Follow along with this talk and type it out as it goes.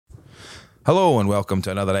Hello and welcome to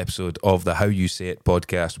another episode of the How You Say It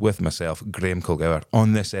podcast with myself, Graham Kilgour.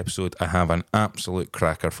 On this episode, I have an absolute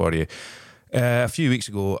cracker for you. A few weeks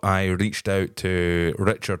ago, I reached out to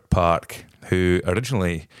Richard Park, who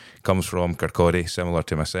originally comes from Kirkcaldy, similar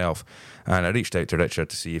to myself, and I reached out to Richard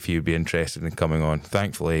to see if he would be interested in coming on.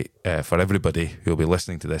 Thankfully, for everybody who will be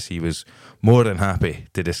listening to this, he was more than happy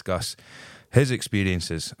to discuss his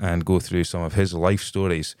experiences and go through some of his life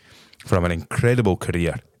stories from an incredible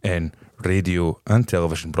career in radio and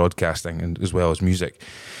television broadcasting, and as well as music.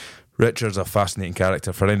 Richard's a fascinating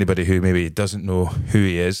character. For anybody who maybe doesn't know who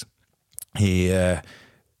he is, he's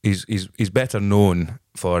better known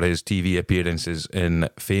for his TV appearances in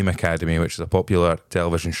Fame Academy, which is a popular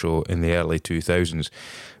television show in the early 2000s.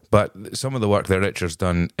 But some of the work that Richard's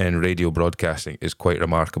done in radio broadcasting is quite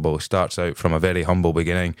remarkable. He starts out from a very humble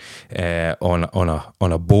beginning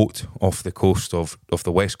on a boat off the coast of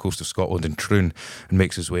the west coast of Scotland in Troon, and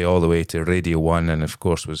makes his way all the way to Radio 1, and of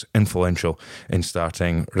course was influential in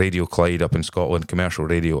starting Radio Clyde up in Scotland, commercial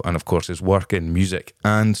radio. And of course his work in music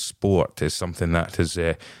and sport is something that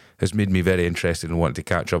has made me very interested and wanted to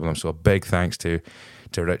catch up with him. So a big thanks to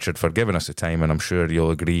Richard for giving us the time, and I'm sure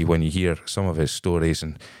you'll agree when you hear some of his stories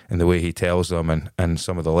and the way he tells them, and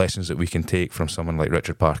some of the lessons that we can take from someone like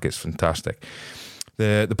Richard Park. It's fantastic.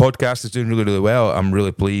 The podcast is doing really, really well. I'm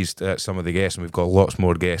really pleased at some of the guests, and we've got lots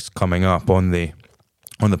more guests coming up on the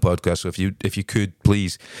podcast. So if you could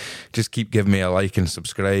please just keep giving me a like and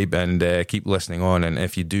subscribe, and keep listening on. And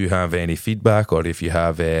if you do have any feedback, or if you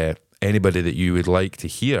have anybody that you would like to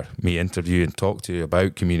hear me interview and talk to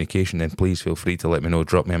about communication, then please feel free to let me know.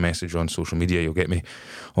 Drop me a message on social media. You'll get me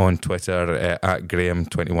on Twitter at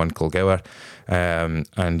Graham21Kilgour,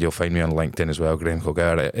 and you'll find me on LinkedIn as well, Graham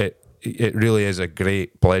Kilgour. It really is a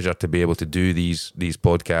great pleasure to be able to do these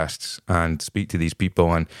podcasts and speak to these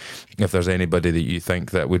people. And if there's anybody that you think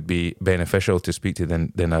that would be beneficial to speak to,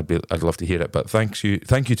 then I'd love to hear it. But thank you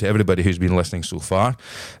to everybody who's been listening so far.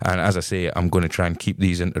 And as I say, I'm going to try and keep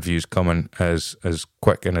these interviews coming as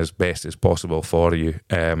quick and as best as possible for you,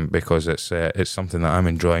 because it's something that I'm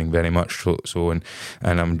enjoying very much. So and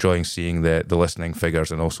I'm enjoying seeing the listening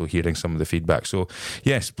figures and also hearing some of the feedback. So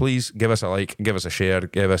yes, please give us a like, give us a share,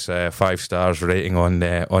 give us a 5 stars rating on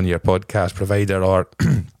your podcast provider,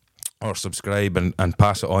 or subscribe and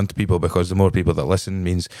pass it on to people, because the more people that listen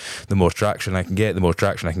means the more traction I can get. The more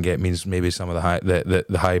traction I can get means maybe some of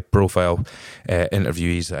the high profile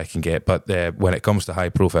interviewees that I can get. But when it comes to high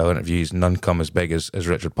profile interviews, none come as big as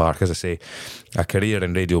Richard Park. As I say, a career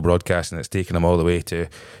in radio broadcasting that's taken him all the way to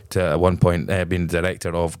at one point being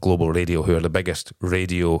director of Global Radio, who are the biggest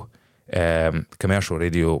radio commercial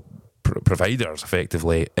radio providers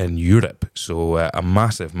effectively in Europe. So a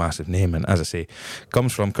massive name, and as I say,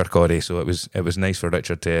 comes from Kirkcaldy. So it was nice for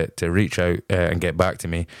Richard to reach out and get back to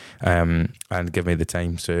me, and give me the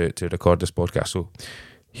time to record this podcast. So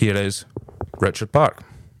here is Richard Park.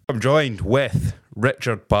 I'm joined with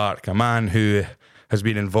Richard Park, a man who has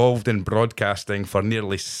been involved in broadcasting for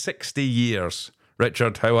nearly 60 years.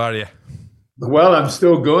 Richard, how are you? Well, I'm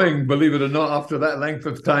still going, believe it or not. After that length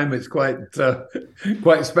of time, it's quite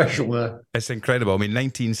special. It's incredible. I mean,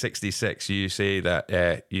 1966, you say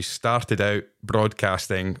that you started out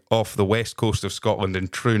broadcasting off the west coast of Scotland in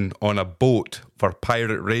Troon on a boat for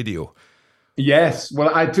pirate radio. Yes.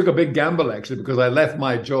 Well, I took a big gamble, actually, because I left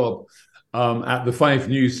my job at the Fife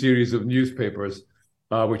News series of newspapers,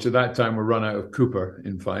 which at that time were run out of Cooper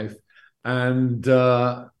in Fife. And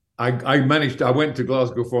I went to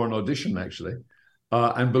Glasgow for an audition, actually,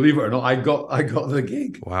 and believe it or not, I got the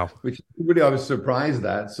gig. Wow! Which really I was surprised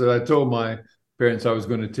at. So I told my parents I was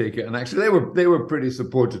going to take it, and actually they were pretty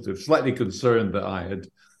supportive, slightly concerned that I had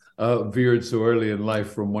veered so early in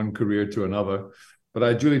life from one career to another. But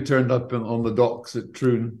I duly turned up on the docks at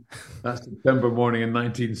Troon that September morning in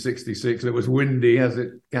 1966. It was windy, as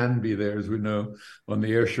it can be there, as we know, on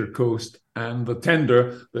the Ayrshire coast. And the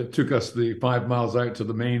tender that took us the 5 miles out to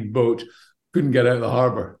the main boat couldn't get out of the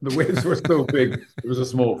harbour. The waves were so big, it was a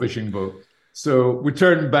small fishing boat. So we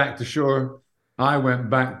turned back to shore. I went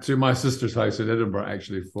back to my sister's house in Edinburgh,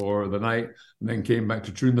 actually, for the night, and then came back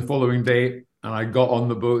to Troon the following day, and I got on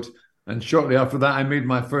the boat. And shortly after that, I made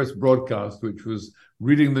my first broadcast, which was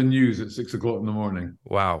reading the news at 6 o'clock in the morning.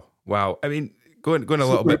 Wow. I mean, going a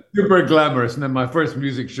little bit super glamorous. And then my first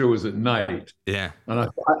music show was at night. Yeah. And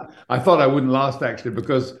I thought I wouldn't last, actually,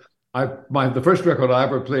 because the first record I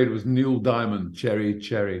ever played was Neil Diamond, Cherry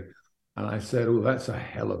Cherry. And I said, oh, that's a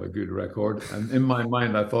hell of a good record. And in my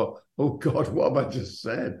mind, I thought, oh, God, what have I just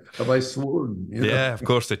said? Have I sworn? You know? Yeah, of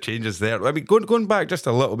course, the changes there. I mean, going back just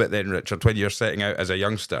a little bit then, Richard, when you're setting out as a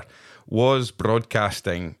youngster, was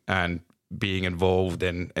broadcasting and being involved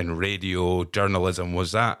in radio journalism?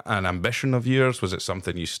 Was that an ambition of yours? Was it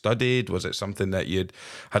something you studied? Was it something that you'd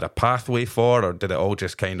had a pathway for, or did it all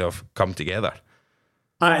just kind of come together?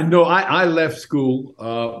 No, I left school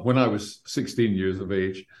when I was 16 years of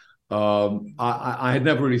age. I had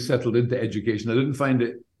never really settled into education. I didn't find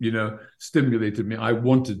it, stimulated me. I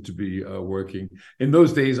wanted to be working. In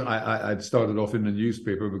those days, I'd started off in the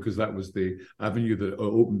newspaper because that was the avenue that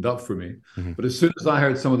opened up for me. Mm-hmm. But as soon as I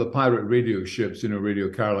heard some of the pirate radio ships, Radio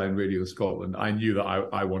Caroline, Radio Scotland, I knew that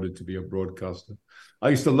I wanted to be a broadcaster. I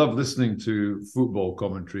used to love listening to football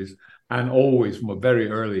commentaries. And always, from a very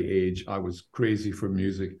early age, I was crazy for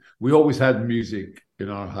music. We always had music in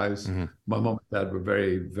our house. Mm-hmm. My mom and dad were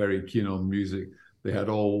very, very keen on music. They had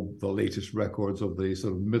all the latest records of the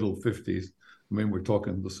sort of middle 50s. I mean, we're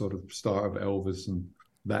talking the sort of start of Elvis and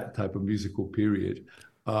that type of musical period.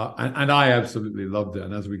 And I absolutely loved it.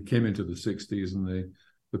 And as we came into the 60s and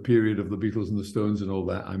the period of the Beatles and the Stones and all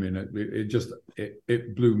that, I mean,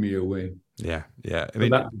 it blew me away. Yeah, yeah. I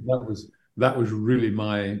mean, that was really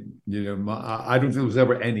my, I don't think there was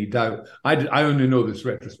ever any doubt. I only know this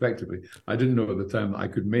retrospectively. I didn't know at the time that I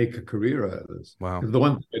could make a career out of this. Wow. The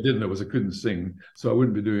one thing I didn't know was I couldn't sing, so I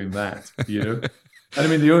wouldn't be doing that, And I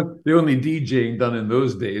mean, the only DJing done in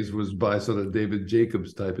those days was by sort of David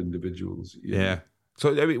Jacobs type individuals. Yeah.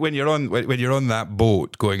 So I mean, when you're on that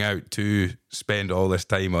boat going out to spend all this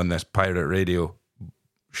time on this pirate radio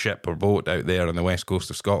ship or boat out there on the west coast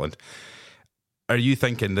of Scotland, are you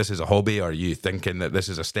thinking this is a hobby? Are you thinking that this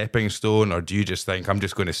is a stepping stone, or do you just think I'm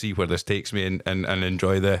just going to see where this takes me and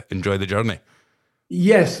enjoy the journey?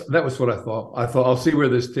 Yes, that was what I thought. I thought I'll see where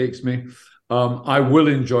this takes me. I will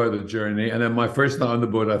enjoy the journey. And then my first night on the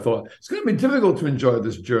boat, I thought it's going to be difficult to enjoy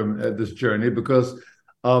this journey because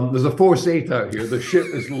there's a force 8 out here. The ship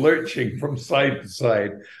is lurching from side to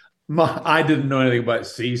side. I didn't know anything about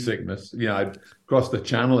seasickness. I'd crossed the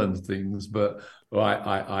channel and things, but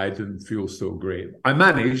I didn't feel so great. I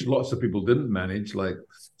managed. Lots of people didn't manage, like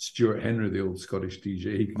Stuart Henry, the old Scottish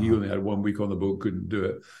DJ. He only had 1 week on the boat, couldn't do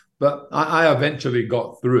it. But I eventually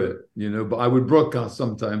got through it, But I would broadcast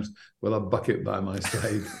sometimes with a bucket by my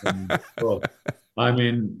side. And, I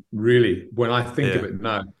mean, really, when I think of it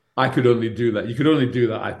now, I could only do that. You could only do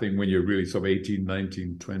that, I think, when you're really sort of 18,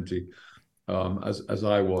 19, 20, as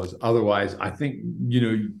I was. Otherwise, I think,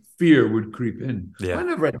 fear would creep in. Yeah. I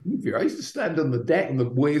never had any fear. I used to stand on the deck and the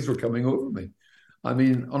waves were coming over me. I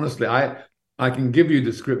mean, honestly, I can give you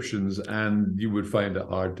descriptions and you would find it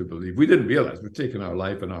hard to believe. We didn't realize we're taking our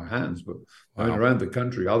life in our hands, but I mean, around the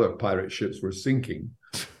country, other pirate ships were sinking.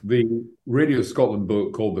 The Radio Scotland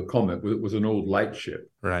boat called the Comet was an old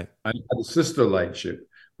lightship. Right. And it had a sister lightship,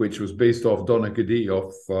 which was based off Donaghadee,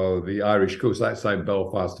 off the Irish coast outside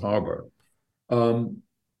Belfast Harbour.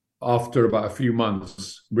 After about a few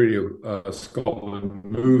months, Radio Scotland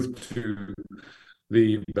moved to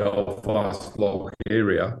the Belfast Lough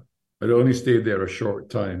area. It only stayed there a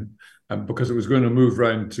short time because it was going to move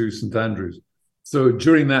round to St Andrews. So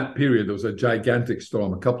during that period, there was a gigantic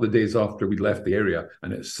storm a couple of days after we left the area,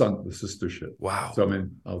 and it sunk the sister ship. Wow. So, I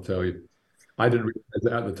mean, I'll tell you, I didn't realize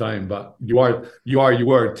it at the time, but you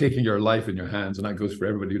are taking your life in your hands, and that goes for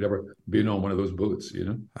everybody who'd ever been on one of those boats,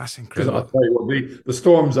 That's incredible. I'll tell you what, the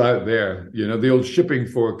storms out there, the old shipping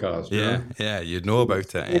forecast. Yeah, you'd know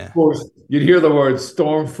about it. Yeah. Of course, you'd hear the word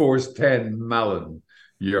Storm Force 10 Malin,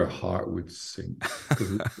 your heart would sink.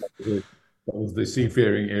 That was the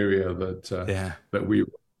seafaring area that we were.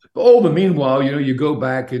 But all the meanwhile, you go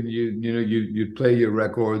back and you'd play your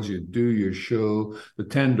records, you'd do your show. The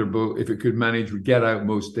tender boat, if it could manage, would get out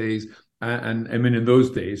most days. And I mean, in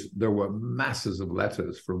those days, there were masses of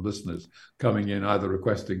letters from listeners coming in, either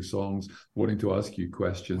requesting songs, wanting to ask you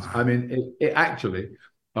questions. Wow. I mean, it actually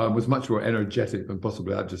was much more energetic than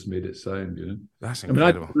possibly I've just made it sound. That's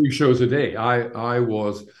incredible. I mean, I did 3 shows a day. I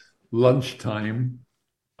was lunchtime,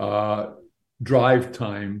 drive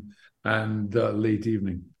time, and late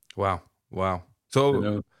evening. Wow.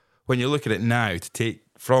 So when you look at it now, to take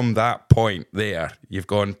from that point there, you've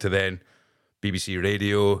gone to then BBC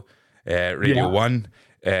Radio, Radio 1,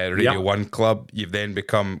 Radio 1 Club. You've then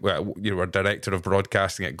become, you were director of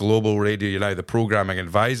broadcasting at Global Radio. You're now the programming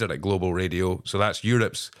advisor at Global Radio. So that's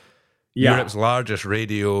Europe's largest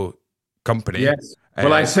radio company. Yes.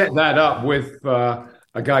 Well, I set that up with a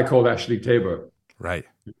guy called Ashley Tabor. Right.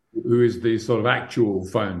 Who is the sort of actual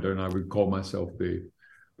founder, and I would call myself the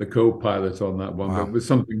co-pilot on that one. Wow. But it was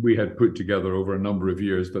something we had put together over a number of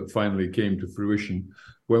years that finally came to fruition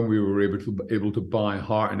when we were able to buy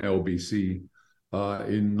Heart and LBC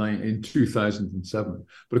in 2007.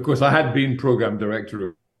 But of course, I had been program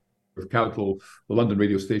director of Capital, the London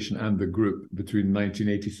radio station, and the group between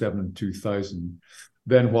 1987 and 2000.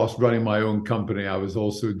 Then, whilst running my own company, I was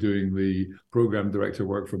also doing the program director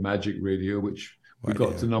work for Magic Radio, which we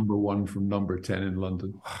got to number 1 from number 10 in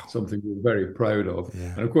London, something we're very proud of.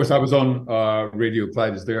 Yeah. And of course, I was on Radio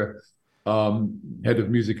Clyde as their head of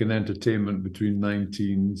music and entertainment between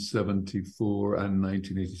 1974 and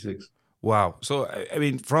 1986. Wow. So, I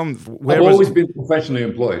mean, I've always been professionally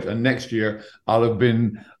employed. And next year, I'll have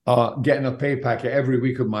been getting a pay packet every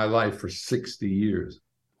week of my life for 60 years.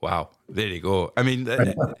 Wow, there you go. I mean,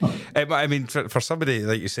 for somebody,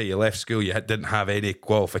 like you say, you left school, you didn't have any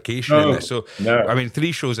qualification in this. So, I mean,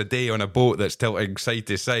 3 shows a day on a boat that's tilting side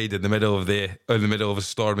to side in the middle of a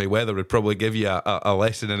stormy weather would probably give you a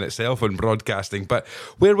lesson in itself on broadcasting. But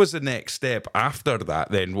where was the next step after that?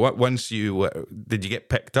 Then, did you get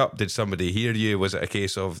picked up? Did somebody hear you? Was it a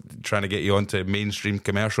case of trying to get you onto mainstream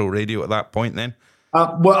commercial radio at that point? Then.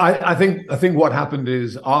 Well, I think what happened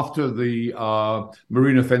is after the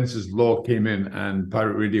Marine Offences Law came in and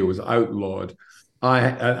pirate radio was outlawed,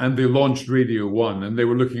 and they launched Radio 1, and they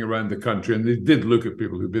were looking around the country, and they did look at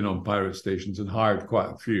people who'd been on pirate stations and hired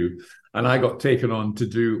quite a few. And I got taken on to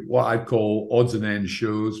do what I'd call odds and ends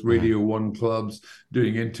shows, Radio 1 clubs,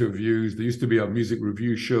 doing interviews. There used to be a music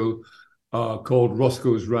review show called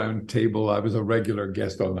Roscoe's Round Table. I was a regular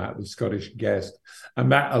guest on that, the Scottish guest. And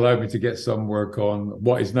that allowed me to get some work on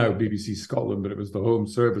what is now BBC Scotland, but it was the Home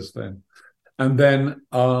Service then. And then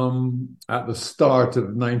at the start of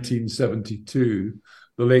 1972,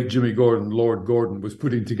 the late Jimmy Gordon, Lord Gordon, was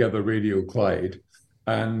putting together Radio Clyde.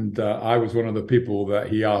 And I was one of the people that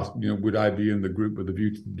he asked, would I be in the group with a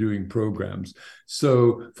view to doing programs?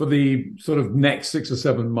 So for the sort of next 6 or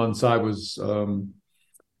 7 months, I was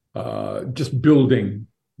just building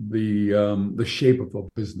the shape of a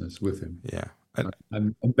business with him. Yeah.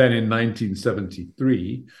 And then in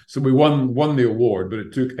 1973, so we won the award, but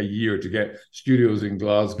it took a year to get studios in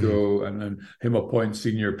Glasgow and then him appoint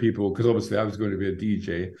senior people, because obviously I was going to be a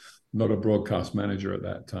DJ, not a broadcast manager at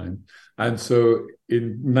that time. And so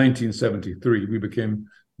in 1973, we became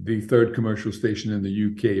the 3rd commercial station in the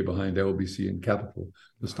UK behind LBC and Capital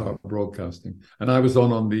to start broadcasting. And I was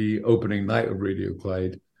on the opening night of Radio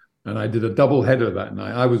Clyde. And I did a double header that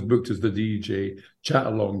night. I was booked as the DJ,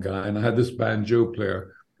 chat-along guy, and I had this banjo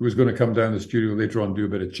player who was going to come down the studio later on and do a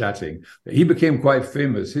bit of chatting. He became quite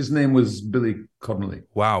famous. His name was Billy Connolly.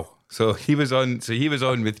 Wow. So he was on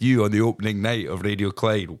with you on the opening night of Radio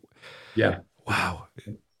Clyde. Yeah. Wow.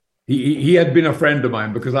 He had been a friend of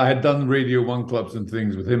mine because I had done Radio 1 clubs and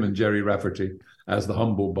things with him and Jerry Rafferty as the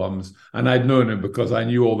Humble Bums. And I'd known him because I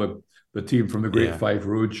knew all the team from the Great Five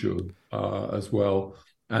Roadshow as well.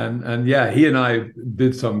 And yeah, he and I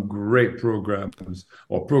did some great programs,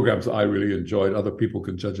 or programs that I really enjoyed. Other people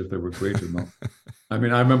can judge if they were great or not. I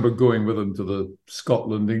mean, I remember going with him to the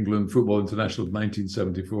Scotland-England Football International of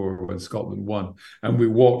 1974 when Scotland won. And we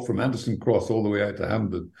walked from Anderson Cross all the way out to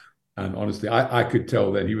Hampden. And honestly, I could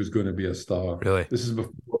tell then he was going to be a star. Really? This is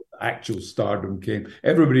before actual stardom came.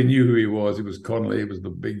 Everybody knew who he was. He was Connolly. He was the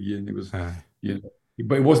big yin. He was,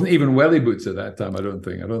 but it wasn't even Welly Boots at that time, I don't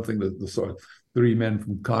think. I don't think that the sort of 3 men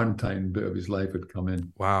from Carntine bit of his life had come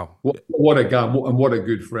in. Wow. What a guy, and what a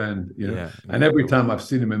good friend, Yeah. And every time I've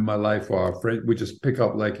seen him in my life, or our friend, we just pick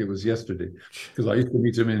up like it was yesterday. Because I used to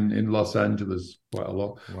meet him in Los Angeles quite a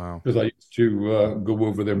lot. Wow. Because I used to go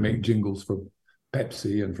over there, make jingles for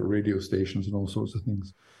Pepsi and for radio stations and all sorts of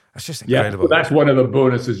things. That's just incredible. Yeah, that's one of the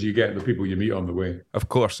bonuses you get, the people you meet on the way. Of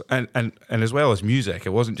course. And as well as music, it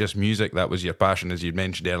wasn't just music that was your passion, as you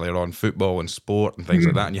mentioned earlier on, football and sport and things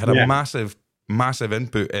like that. And you had a massive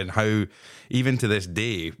input in how, even to this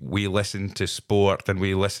day, we listen to sport and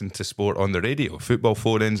we listen to sport on the radio, football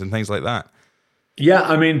phone-ins and things like that. Yeah,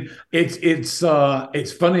 I mean,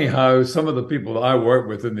 it's funny how some of the people that I worked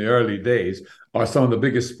with in the early days are some of the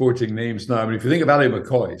biggest sporting names now. I mean, if you think of Ali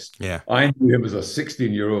McCoist, I knew him as a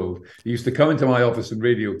 16-year-old. He used to come into my office in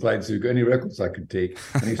Radio Clyde and say, "Got any records I could take?"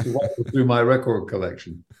 And he used to walk through my record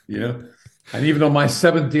collection, And even on my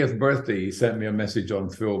 70th birthday, he sent me a message on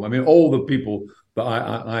film. I mean, all the people that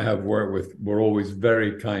I have worked with were always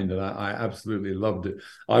very kind, and I absolutely loved it.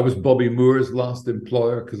 I was Bobby Moore's last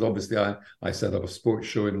employer because obviously I set up a sports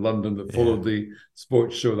show in London that followed the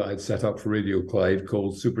sports show that I'd set up for Radio Clyde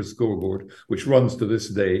called Super Scoreboard, which runs to this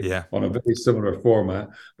day on a very similar format.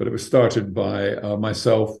 But it was started by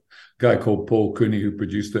myself, a guy called Paul Cooney, who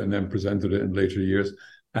produced it and then presented it in later years.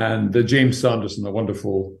 And James Sanderson, a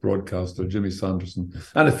wonderful broadcaster, Jimmy Sanderson,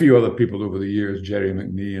 and a few other people over the years, Jerry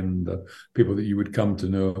McNee, and people that you would come to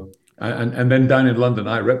know. And then down in London,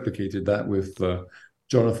 I replicated that with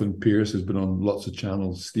Jonathan Pierce, who's been on lots of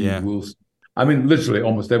channels, Steve Wilson, I mean, literally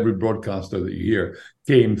almost every broadcaster that you hear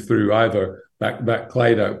came through either that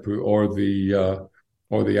Clyde output or the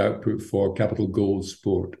output for Capital Gold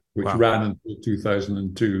Sport, which Wow. ran until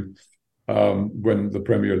 2002, when the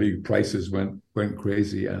Premier League prices went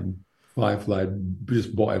crazy and Firefly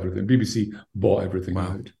just bought everything. BBC bought everything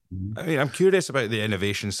Wow. out. I mean, I'm curious about the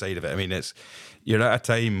innovation side of it. I mean, you're at a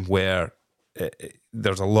time where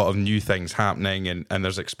there's a lot of new things happening, and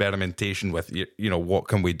there's experimentation with, what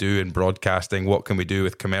can we do in broadcasting? What can we do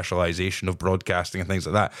with commercialization of broadcasting and things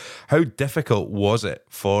like that? How difficult was it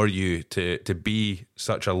for you to be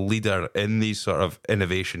such a leader in these sort of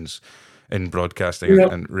innovations in broadcasting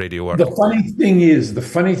and radio work? The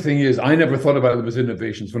funny thing is, I never thought about them as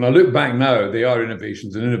innovations. When I look back now, they are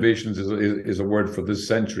innovations, and innovations is a word for this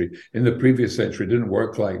century. In the previous century, it didn't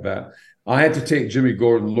work like that. I had to take Jimmy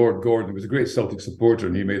Gordon, Lord Gordon, who was a great Celtic supporter,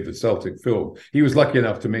 and he made the Celtic film. He was lucky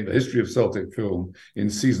enough to make the history of Celtic film in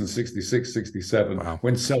season 66, 67, wow,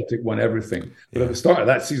 when Celtic won everything. But at the start of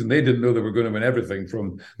that season, they didn't know they were going to win everything,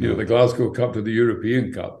 from the Glasgow Cup to the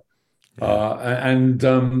European Cup.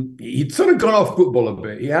 He'd sort of gone off football a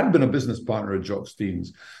bit. He had been a business partner of Jock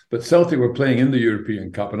Steins, but Celtic were playing in the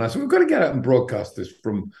European Cup. And I said, we've got to get out and broadcast this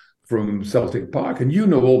from Celtic Park. And you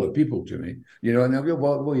know all the people, Jimmy. And they'll go,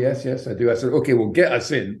 well, yes, I do. I said, okay, well, get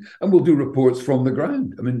us in and we'll do reports from the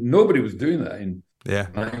ground. I mean, nobody was doing that in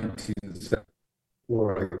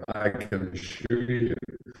 1974, I can assure you.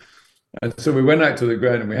 And so we went out to the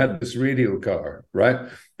ground and we had this radio car, right?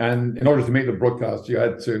 And in order to make the broadcast, you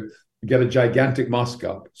had to get a gigantic mast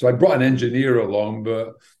up. So I brought an engineer along,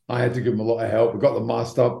 but I had to give him a lot of help. We got the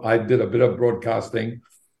mast up. I did a bit of broadcasting.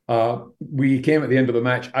 We came at the end of the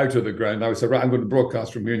match out of the ground. I said, right, I'm going to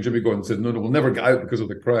broadcast from here. And Jimmy Gordon said, no, we'll never get out because of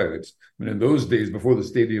the crowds. I mean, in those days, before the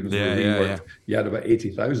stadiums were reworked, you had about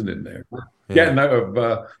 80,000 in there. Yeah. Getting out of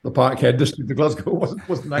the Parkhead district to Glasgow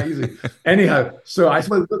wasn't that easy. Anyhow, so I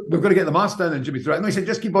said, well, we've got to get the mast down. And Jimmy said, no, he said,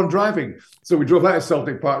 just keep on driving. So we drove out of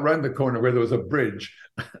Celtic Park, round the corner where there was a bridge,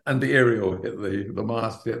 and the aerial hit the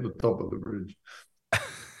mast hit the top of the bridge.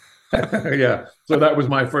 Yeah, so that was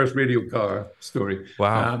my first radio car story.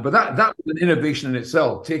 Wow. But that was an innovation in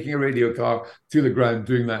itself, taking a radio car to the ground,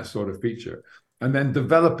 doing that sort of feature, and then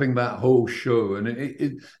developing that whole show. And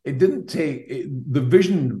it didn't take, the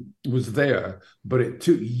vision was there, but it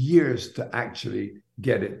took years to actually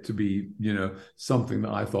get it to be, something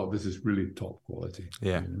that I thought, this is really top quality.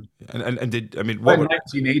 Yeah. And did, I mean, what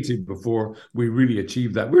 1980 before we really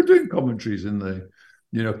achieved that. We're doing commentaries in the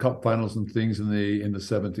cup finals and things in the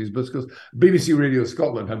 70s, but it's because BBC Radio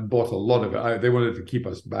Scotland had bought a lot of it out. They wanted to keep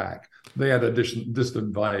us back. They had a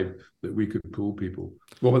distant vibe that we could pull people.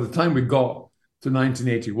 Well, by the time we got to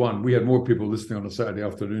 1981, we had more people listening on a Saturday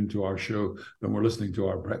afternoon to our show than were listening to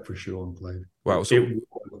our breakfast show on Clyde. Wow. So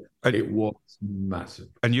it was massive.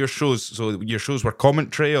 And your shows were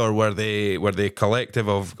commentary, or were they collective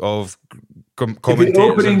of commentators? The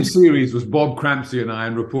opening series was Bob Crampsey and I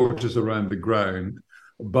and reporters around the ground.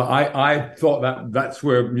 But I thought that's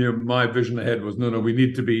where my vision ahead was, no, we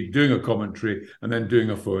need to be doing a commentary and then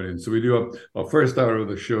doing a phone-in. So we do a first hour of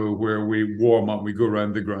the show where we warm up, we go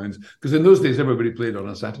around the grounds. Because in those days, everybody played on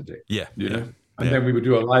a Saturday. Yeah. And then we would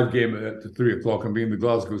do a live game at 3 o'clock, and being the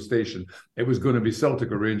Glasgow station, it was going to be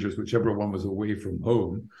Celtic or Rangers, whichever one was away from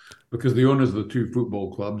home, because the owners of the two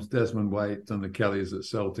football clubs, Desmond White and the Kellys at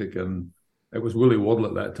Celtic, and it was Willie Waddle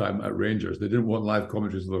at that time at Rangers. They didn't want live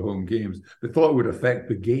commentaries of their home games. They thought it would affect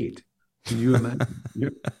the gate. Can you imagine?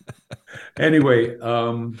 Anyway,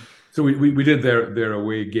 so we did their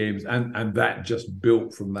away games, and that just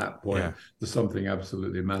built from that point to something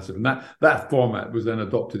absolutely massive. And that format was then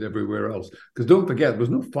adopted everywhere else. Because don't forget, there was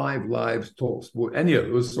no Five Lives, Talk Sport, any of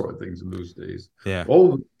those sort of things in those days. Yeah.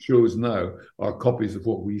 All the shows now are copies of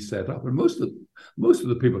what we set up, and most of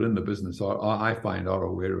the people in the business I find are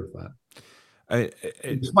aware of that.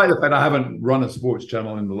 Despite the fact I haven't run a sports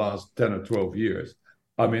channel in the last 10 or 12 years,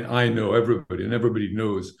 I mean, I know everybody, and everybody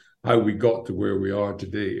knows how we got to where we are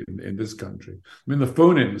today in this country. I mean, the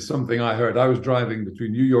phone-in was something I heard. I was driving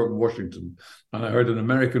between New York and Washington, and I heard an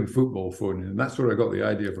American football phone-in, and that's where I got the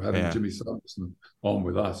idea for having Jimmy Sanderson on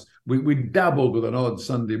with us. We dabbled with an odd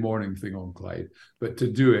Sunday morning thing on Clyde, but to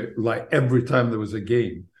do it like every time there was a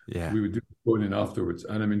game, we would do the phone-in afterwards.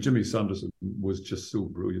 And I mean, Jimmy Sanderson was just so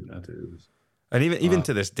brilliant at it. And even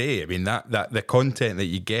to this day, I mean, that the content that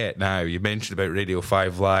you get now, you mentioned about Radio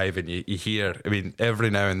 5 Live, and you hear, I mean, every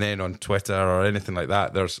now and then on Twitter or anything like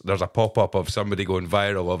that, there's a pop-up of somebody going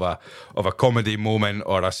viral of a comedy moment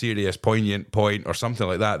or a serious poignant point or something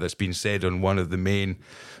like that that's been said on one of the main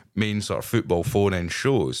main sort of football phone-in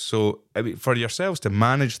shows. So, I mean, for yourselves to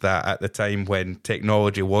manage that at the time when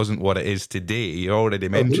technology wasn't what it is today, you already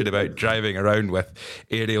mentioned about driving around with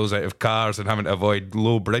aerials out of cars and having to avoid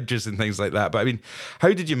low bridges and things like that. But I mean, how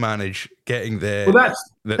did you manage getting Well,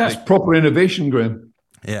 that's proper innovation, Graham.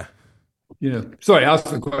 Yeah. Sorry, ask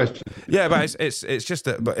the question. Yeah, but it's just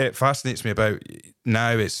that. But it fascinates me about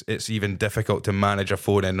now. It's even difficult to manage a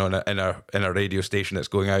phone in a radio station that's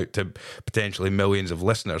going out to potentially millions of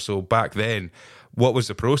listeners. So back then, what was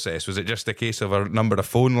the process? Was it just a case of a number of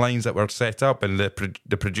phone lines that were set up, and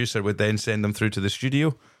the producer would then send them through to the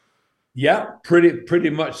studio? Yeah, pretty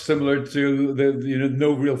much similar to the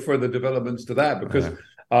no real further developments to that, because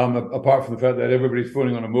apart from the fact that everybody's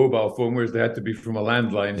phoning on a mobile phone, whereas they had to be from a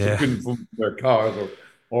landline, so they couldn't phone their cars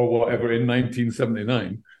or whatever in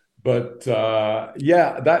 1979. But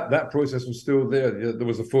that process was still there. There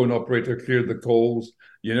was a phone operator, cleared the calls.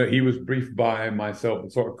 He was briefed by myself the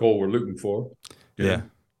sort of call we're looking for. Yeah.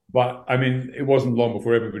 But I mean, it wasn't long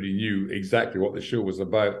before everybody knew exactly what the show was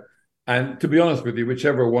about. And to be honest with you,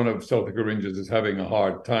 whichever one of Celtic or Rangers is having a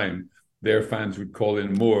hard time, their fans would call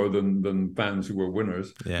in more than fans who were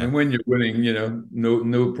winners. Yeah. And when you're winning,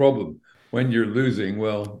 no problem. When you're losing,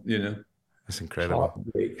 well, that's incredible.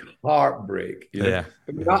 Heartbreak. Yeah.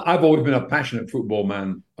 I mean, I've always been a passionate football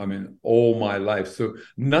man. I mean, all my life. So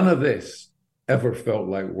none of this ever felt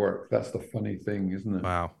like work. That's the funny thing, isn't it?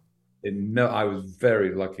 Wow. I was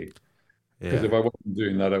very lucky. Because if I wasn't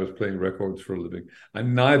doing that, I was playing records for a living.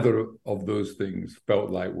 And neither of those things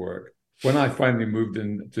felt like work. When I finally moved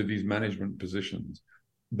into these management positions,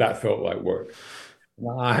 that felt like work.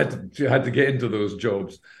 I had to get into those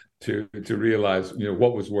jobs to realize,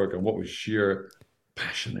 what was work and what was sheer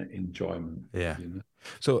passionate enjoyment. Yeah.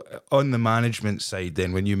 So on the management side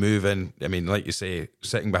then, when you move in, I mean, like you say,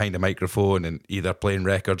 sitting behind a microphone and either playing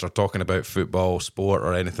records or talking about football, sport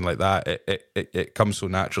or anything like that, it comes so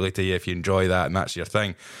naturally to you if you enjoy that and that's your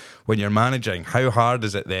thing. When you're managing, how hard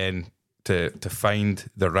is it then to find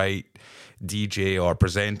the right DJ or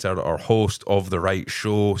presenter or host of the right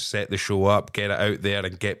show, set the show up, get it out there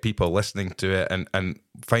and get people listening to it and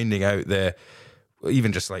finding out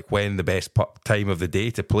even just like when the best time of the day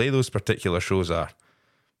to play those particular shows are?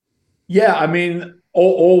 Yeah, I mean,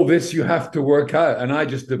 all this you have to work out. And I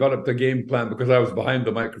just developed a game plan because I was behind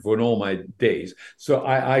the microphone all my days. So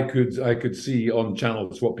I could see on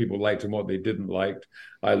channels what people liked and what they didn't like.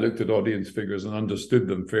 I looked at audience figures and understood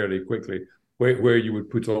them fairly quickly, where you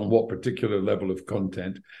would put on what particular level of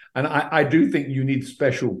content. And I do think you need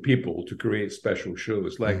special people to create special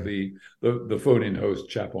shows, like the phone-in host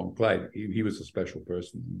chap on Clyde. He was a special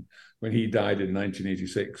person. When he died in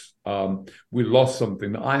 1986, we lost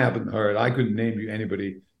something that I haven't heard. I couldn't name you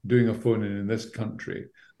anybody doing a phone-in in this country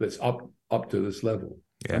that's up to this level.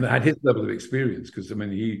 Yeah. And had his level of experience, because I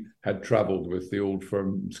mean, he had traveled with the old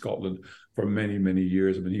firm in Scotland for many, many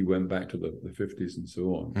years. I mean, he went back to the 50s and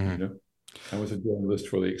so on, I was a journalist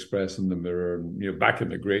for the Express and the Mirror, and back in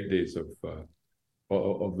the great days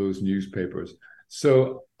of those newspapers.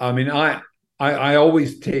 So, I mean, I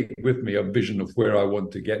always take with me a vision of where I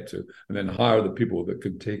want to get to, and then hire the people that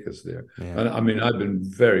could take us there. Yeah. And I mean, I've been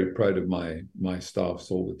very proud of my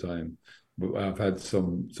staffs all the time. But I've had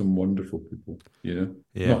some wonderful people,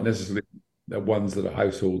 not necessarily the ones that are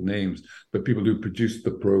household names, but people who produce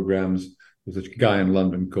the programs. There's a guy in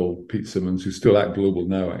London called Pete Simmons, who's still at Global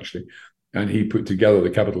now, actually. And he put together the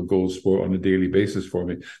Capital Gold Sport on a daily basis for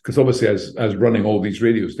me. Because obviously, as running all these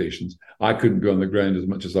radio stations, I couldn't be on the ground as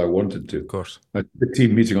much as I wanted to. Of course. I had a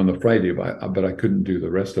team meeting on the Friday, but I couldn't do the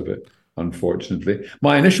rest of it, unfortunately.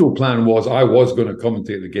 My initial plan was I was going to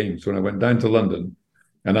commentate the games. When I went down to London,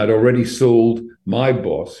 and I'd already sold my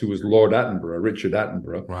boss, who was Lord Attenborough, Richard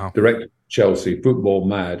Attenborough, wow. Director of Chelsea, football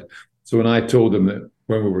mad. So when I told him that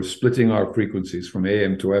when we were splitting our frequencies from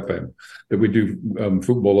AM to FM, that we do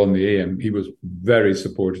football on the AM, he was very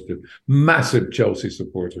supportive, massive Chelsea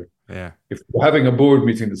supporter. Yeah. If we're having a board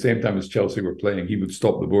meeting at the same time as Chelsea were playing, he would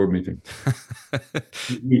stop the board meeting.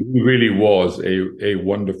 He really was a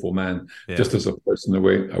wonderful man, just as a person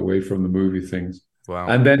away from the movie things. Wow.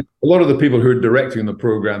 And then a lot of the people who are directing the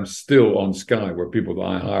program still on Sky were people that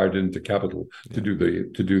I hired into Capital to do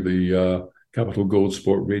the Capital Gold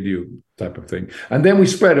Sport radio type of thing. And then we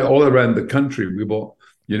spread it all around the country. We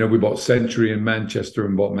bought Century in Manchester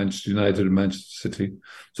and bought Manchester United and Manchester City.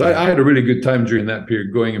 So I had a really good time during that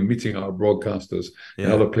period going and meeting our broadcasters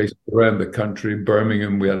in other places around the country.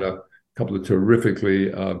 Birmingham, we had a couple of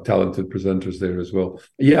terrifically talented presenters there as well.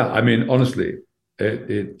 Yeah, I mean, honestly,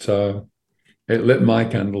 it lit my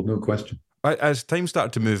candle, no question. As time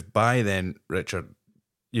started to move by then, Richard,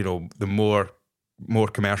 the more more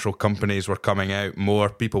commercial companies were coming out, more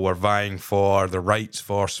people were vying for the rights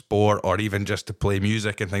for sport or even just to play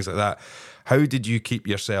music and things like that. How did you keep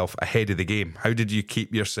yourself ahead of the game? How did you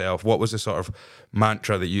keep yourself, what was the sort of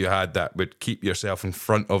mantra that you had that would keep yourself in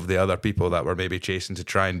front of the other people that were maybe chasing to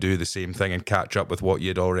try and do the same thing and catch up with what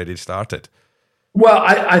you'd already started? Well,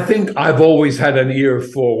 I think I've always had an ear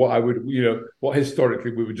for what I would, what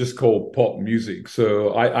historically we would just call pop music.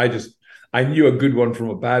 So I knew a good one from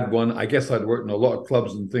a bad one. I guess I'd worked in a lot of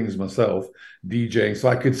clubs and things myself, DJing. So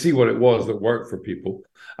I could see what it was that worked for people.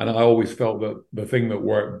 And I always felt that the thing that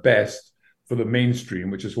worked best for the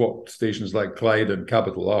mainstream, which is what stations like Clyde and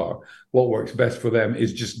Capital are, what works best for them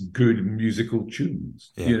is just good musical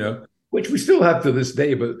tunes, which we still have to this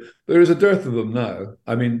day, but there is a dearth of them now.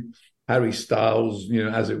 I mean, Harry Styles,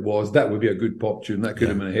 as it was, that would be a good pop tune. That could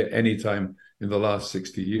have been a hit any time in the last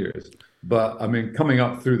 60 years. But I mean, coming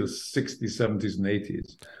up through the 60s, 70s, and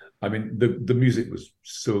 80s, I mean, the music was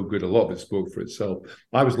so good. A lot of it spoke for itself.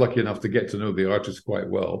 I was lucky enough to get to know the artists quite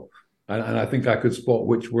well. And I think I could spot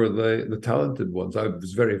which were the talented ones. I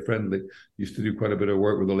was very friendly, used to do quite a bit of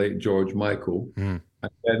work with the late George Michael. And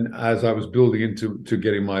then as I was building into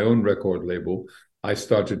getting my own record label, I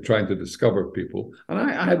started trying to discover people. And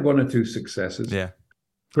I had one or two successes. Yeah.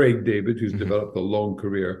 Craig David, who's developed a long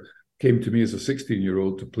career, came to me as a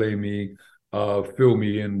 16-year-old to play me, fill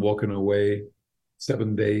me in, Walking Away,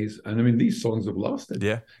 7 Days. And I mean, these songs have lasted.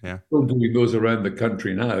 Yeah. Still doing those around the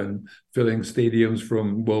country now and filling stadiums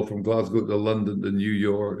from Glasgow to London to New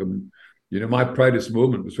York. And, my proudest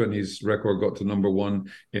moment was when his record got to #1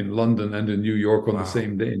 in London and in New York on the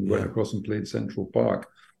same day. And he went across and played Central Park.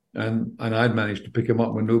 And I'd managed to pick him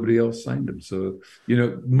up when nobody else signed him. So,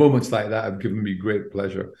 moments like that have given me great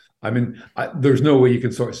pleasure. I mean, there's no way you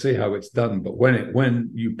can sort of say how it's done, but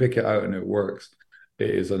when you pick it out and it works, it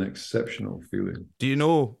is an exceptional feeling. Do you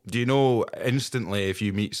know instantly if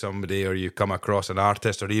you meet somebody or you come across an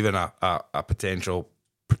artist or even a potential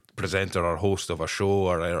presenter or host of a show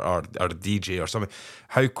or a DJ or something,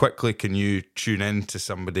 how quickly can you tune in to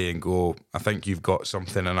somebody and go, I think you've got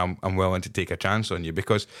something and I'm willing to take a chance on you?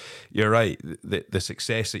 Because you're right, the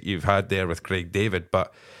success that you've had there with Craig David,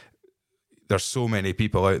 but there's so many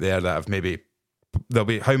people out there that have there'll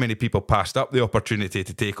be how many people passed up the opportunity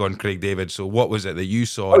to take on Craig David. So what was it that you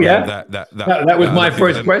saw? That was my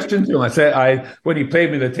first question to him. I said, when he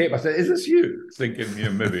played me the tape, I said, "Is this you?"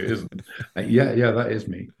 Thinking, maybe it isn't. Yeah, that is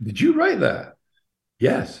me. Did you write that?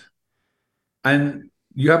 Yes. And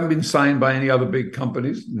you haven't been signed by any other big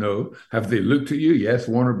companies? No. Have they looked at you? Yes.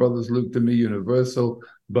 Warner Brothers looked at me, Universal,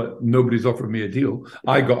 but nobody's offered me a deal.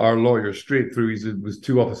 I got our lawyer straight through. He was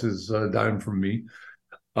 2 offices down from me.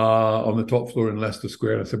 On the top floor in Leicester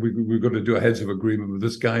Square. I said, we've got to do a heads of agreement with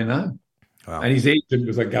this guy now. Wow. And his agent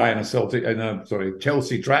was a guy in a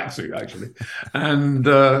Chelsea tracksuit, actually. And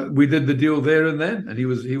we did the deal there and then, and he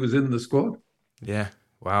was in the squad. Yeah,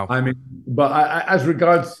 wow. I mean, but as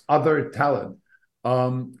regards other talent,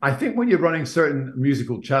 I think when you're running certain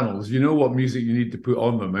musical channels, you know what music you need to put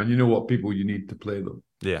on them and you know what people you need to play them.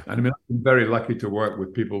 Yeah. And I mean, I'm very lucky to work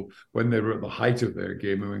with people when they were at the height of their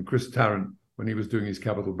game. I mean, Chris Tarrant, when he was doing his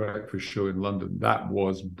Capital Breakfast show in London, that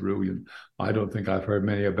was brilliant. I don't think I've heard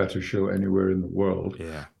many a better show anywhere in the world.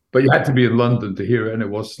 Yeah. But you had to be in London to hear it, and it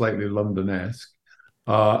was slightly London-esque.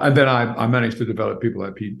 And then I managed to develop people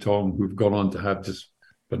like Pete Tong, who've gone on to have just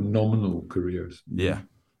phenomenal careers. Yeah.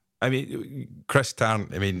 I mean, Chris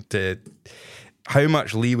Tarrant, how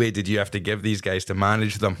much leeway did you have to give these guys to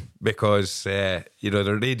manage them? Because, the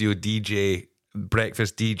radio DJ,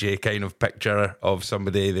 breakfast DJ kind of picture of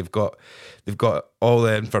somebody, they've got all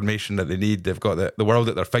the information that they need, they've got the world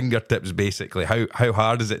at their fingertips, basically. How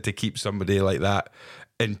hard is it to keep somebody like that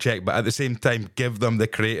in check, but at the same time give them the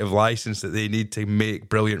creative license that they need to make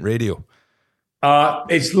brilliant radio?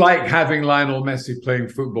 It's like having Lionel Messi playing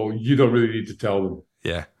football. You don't really need to tell them.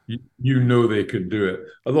 Yeah. You know they could do it.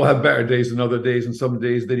 They'll have better days than other days, and some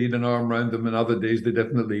days they need an arm around them, and other days they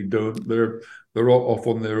definitely don't. They're all off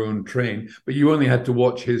on their own train. But you only had to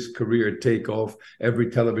watch his career take off. Every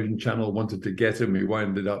television channel wanted to get him. He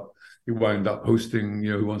wound up hosting,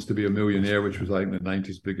 Who Wants to Be a Millionaire, which was like the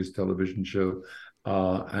 90s biggest television show.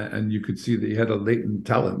 And you could see that he had a latent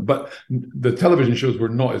talent. But the television shows were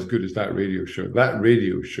not as good as that radio show. That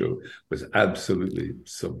radio show was absolutely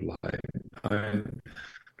sublime.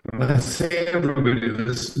 When I say everybody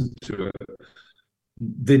listened to it,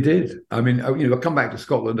 they did. I mean, I come back to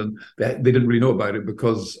Scotland and they didn't really know about it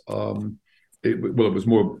because it was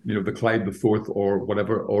more, the Clyde the Fourth or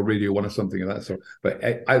whatever, or Radio 1 or something of that sort. But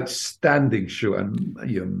outstanding show and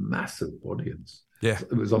a massive audience. Yeah,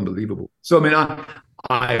 it was unbelievable. So I mean,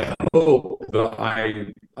 I hope that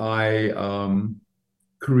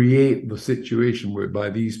create the situation whereby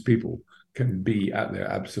these people can be at their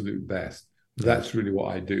absolute best. That's really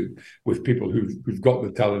what I do with people who've got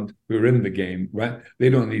the talent, who are in the game, right? They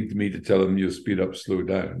don't need me to tell them you speed up, slow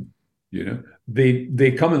down.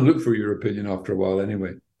 They come and look for your opinion after a while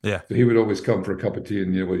anyway. Yeah. So he would always come for a cup of tea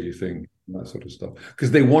and what do you think? That sort of stuff.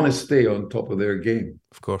 Because they want to stay on top of their game.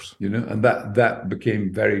 Of course. And that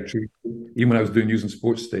became very true. Even when I was doing news and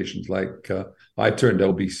sports stations, like I turned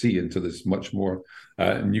LBC into this much more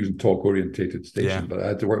news and talk orientated station, but I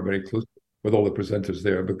had to work very closely with all the presenters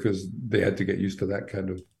there because they had to get used to that kind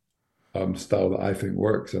of style that I think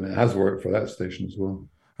works, and it has worked for that station as well.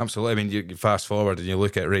 Absolutely. I mean, you fast forward and you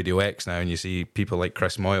look at Radio X now and you see people like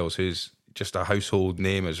Chris Moyles, who's just a household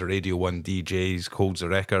name as Radio 1 DJs, holds the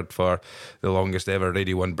record for the longest ever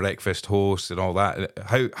Radio 1 breakfast host and all that.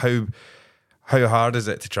 How hard is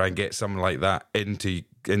it to try and get someone like that into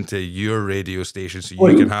your radio station so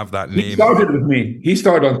you can have that name? He started with me. He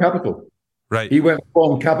started on Capital. Right. He went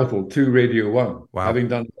from Capital to Radio 1, wow. having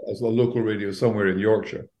done as a local radio somewhere in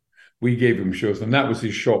Yorkshire. We gave him shows, and that was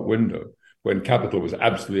his short window when Capital was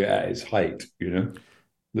absolutely at its height,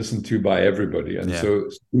 listened to by everybody. And so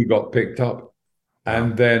he got picked up. Wow.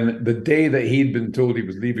 And then the day that he'd been told he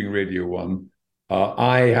was leaving Radio 1,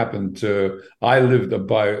 I lived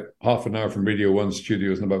about half an hour from Radio 1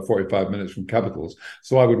 studios and about 45 minutes from Capital's.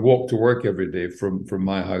 So I would walk to work every day from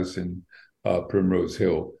my house in Primrose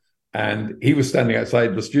Hill. And he was standing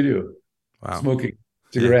outside the studio, smoking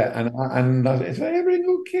a cigarette, and I said, "Is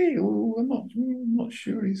everything okay?" "Oh, I'm not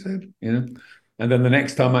sure," he said. And then the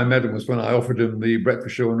next time I met him was when I offered him the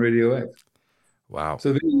breakfast show on Radio X. Wow!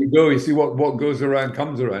 So there you go. You see what goes around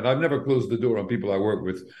comes around. I've never closed the door on people I work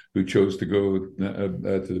with who chose to go to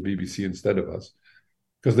the BBC instead of us,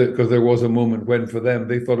 because there was a moment when for them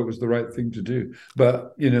they thought it was the right thing to do.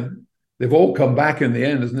 But they've all come back in the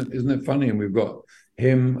end, isn't it funny? And we've got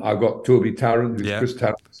him. I've got Toby Tarrant, who's Chris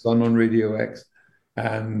Tarrant's son on Radio X,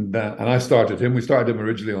 and I started him. We started him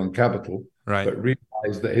originally on Capital, right? But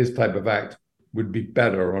realized that his type of act would be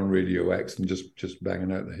better on Radio X than just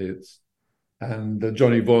banging out the hits. And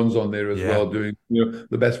Johnny Vaughan's on there as well, doing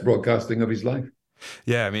the best broadcasting of his life.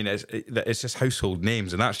 Yeah, I mean, it's just household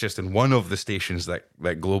names, and that's just in one of the stations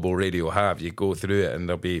that Global Radio have. You go through it, and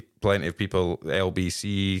there'll be plenty of people,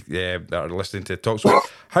 LBC, that are listening to TalkSport.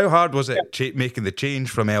 How hard was it making the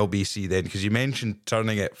change from LBC then? Because you mentioned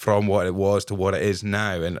turning it from what it was to what it is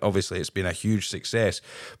now, and obviously it's been a huge success.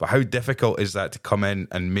 But how difficult is that to come in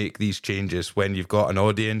and make these changes when you've got an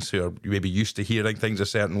audience who are maybe used to hearing things a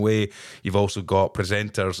certain way? You've also got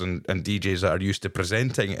presenters and DJs that are used to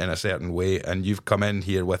presenting in a certain way, and you've come in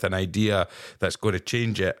here with an idea that's going to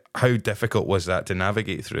change it. How difficult was that to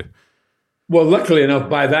navigate through? Well, luckily enough,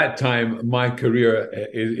 by that time, my career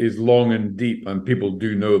is long and deep, and people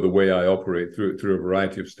do know the way I operate through a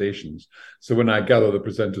variety of stations. So when I gather the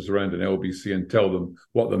presenters around in LBC and tell them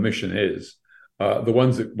what the mission is, the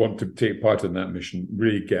ones that want to take part in that mission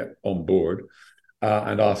really get on board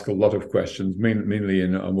and ask a lot of questions, mainly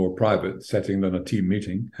in a more private setting than a team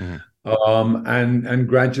meeting. Mm-hmm. And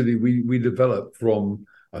gradually we develop from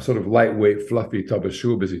a sort of lightweight, fluffy type of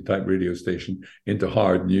showbizy type radio station into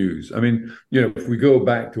hard news. I mean, if we go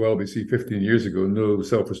back to LBC 15 years ago, no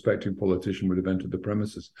self-respecting politician would have entered the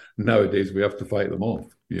premises. Nowadays, we have to fight them off,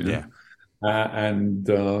 Yeah. And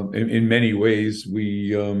in many ways,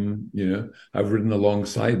 we, have ridden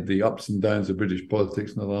alongside the ups and downs of British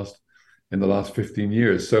politics in the last 15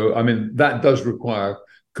 years. So, I mean, that does require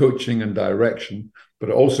coaching and direction, but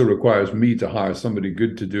it also requires me to hire somebody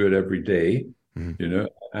good to do it every day. Mm-hmm.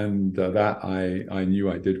 And that I knew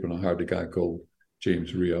I did when I hired a guy called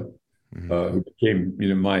James Rea, who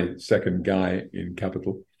became, my second guy in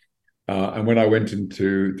Capital. And when I went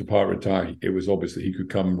into part retire, it was obviously he could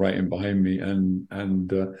come right in behind me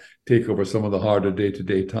and take over some of the harder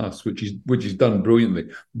day-to-day tasks, which he's done brilliantly.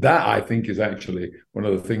 That I think is actually one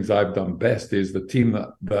of the things I've done best. Is the team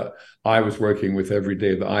that I was working with every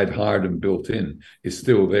day that I'd hired and built in is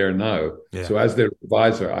still there now. Yeah. So as their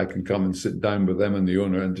advisor, I can come and sit down with them and the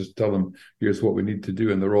owner and just tell them, here's what we need to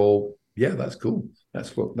do, and they're all, yeah, that's cool.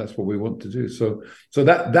 That's what we want to do. So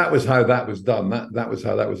that was how that was done. That was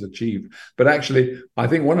how that was achieved. But actually, I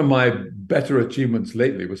think one of my better achievements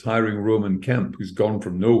lately was hiring Roman Kemp, who's gone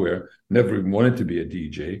from nowhere, never even wanted to be a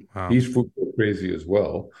DJ. Wow. He's football crazy as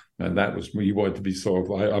well, and that was he wanted to be sort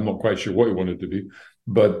of. I'm not quite sure what he wanted to be,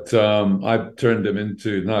 but I've turned him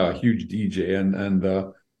into now a huge DJ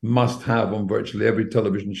and must have on virtually every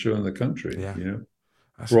television show in the country. Yeah.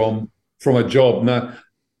 From a job now.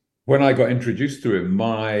 When I got introduced to him,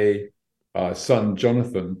 my son,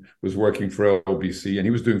 Jonathan, was working for LBC and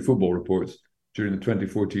he was doing football reports. during the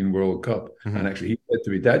 2014 World Cup. Mm-hmm. And actually, he said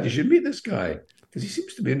to me, "Dad, you should meet this guy because he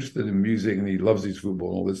seems to be interested in music and he loves his football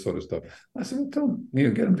and all this sort of stuff." I said, "Well, tell him,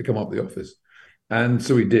 get him to come up to the office." And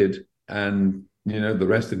so he did. And, the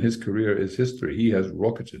rest in his career is history. He has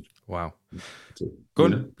rocketed. Wow. So,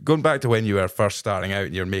 going back to when you were first starting out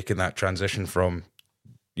and you're making that transition from,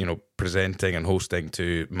 presenting and hosting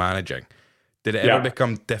to managing, did it ever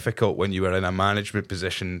become difficult when you were in a management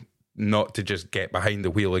position not to just get behind the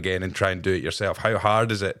wheel again and try and do it yourself? How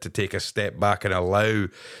hard is it to take a step back and allow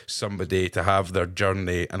somebody to have their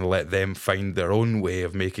journey and let them find their own way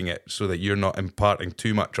of making it so that you're not imparting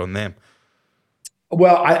too much on them?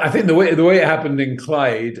 Well, I think the way it happened in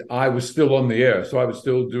Clyde, I was still on the air. So I was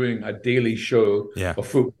still doing a daily show, a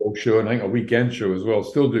football show, and I think a weekend show as well,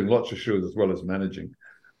 still doing lots of shows as well as managing,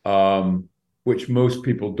 which most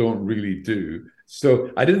people don't really do.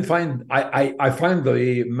 So I didn't find, I find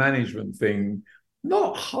the management thing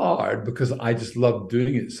not hard because I just love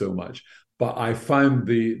doing it so much. But I found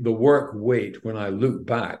the work weight when I look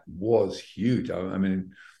back was huge. I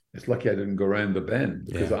mean, it's lucky I didn't go around the bend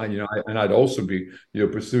because I'd also be,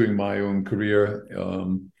 pursuing my own career,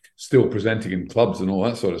 still presenting in clubs and all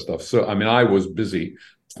that sort of stuff. So, I mean, I was busy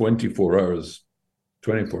 24 hours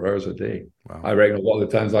a day. Wow. I reckon a lot of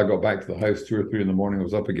the times I got back to the house 2 or 3 in the morning, I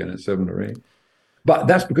was up again at 7 or 8. But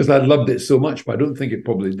that's because I loved it so much. But I don't think it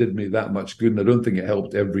probably did me that much good. And I don't think it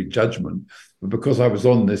helped every judgment. But because I was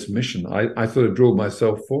on this mission, I sort of drove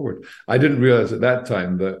myself forward. I didn't realize at that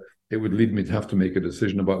time that it would lead me to have to make a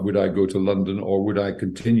decision about would I go to London or would I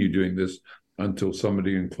continue doing this until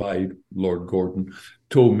somebody in Clyde, Lord Gordon,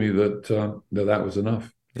 told me that that was enough.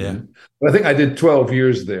 Yeah. But I think I did 12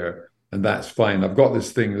 years there, and that's fine. I've got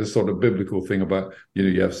this sort of biblical thing about,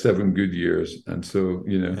 you have 7 good years. And so,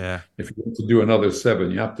 if you want to do another 7,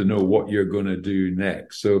 you have to know what you're going to do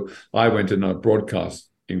next. So I went in a broadcast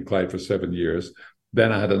in Clyde for 7 years.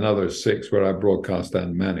 Then I had another 6 where I broadcast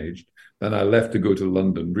and managed. Then I left to go to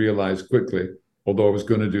London, realized quickly, although I was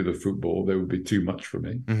going to do the football, there would be too much for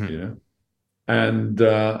me, And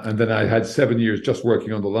then I had 7 years just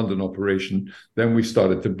working on the London operation. Then we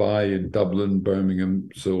started to buy in Dublin, Birmingham,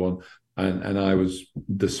 so on. And I was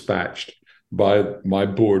dispatched by my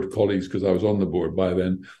board colleagues, because I was on the board by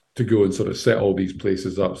then, to go and sort of set all these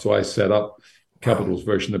places up. So I set up Capital's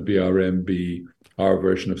version of BRMB, our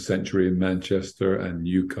version of Century in Manchester and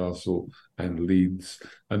Newcastle and Leeds.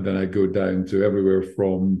 And then I go down to everywhere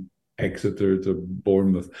from Exeter to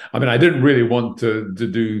Bournemouth. I mean, I didn't really want to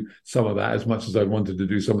do some of that as much as I wanted to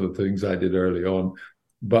do some of the things I did early on.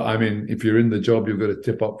 But I mean, if you're in the job, you've got to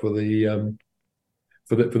tip up for the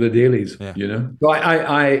dailies, So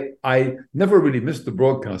I never really missed the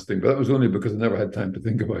broadcasting, but that was only because I never had time to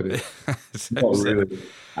think about it. Not really.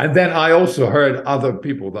 And then I also heard other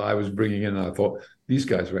people that I was bringing in, and I thought these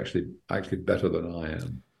guys are actually better than I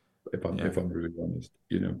am, if I'm really honest.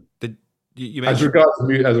 You as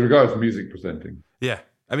regards music presenting. Yeah.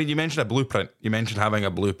 I mean, you mentioned a blueprint. You mentioned having a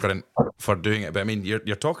blueprint for doing it, but I mean, you're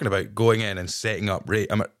talking about going in and setting up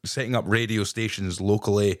radio stations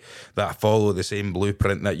locally that follow the same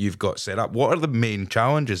blueprint that you've got set up. What are the main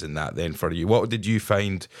challenges in that then for you? What did you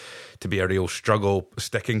find to be a real struggle,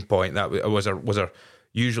 sticking point? That was there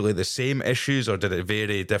usually the same issues, or did it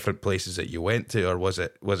vary different places that you went to, or was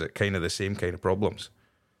it kind of the same kind of problems?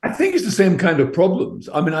 I think it's the same kind of problems.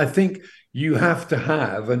 I mean, I think you have to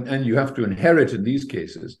have, and you have to inherit in these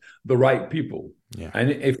cases, the right people. Yeah. And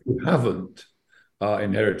if you haven't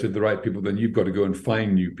inherited the right people, then you've got to go and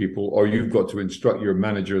find new people, or you've got to instruct your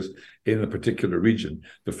managers in a particular region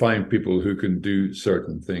to find people who can do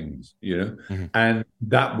certain things, Mm-hmm. And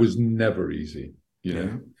that was never easy,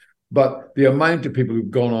 But the amount of people who've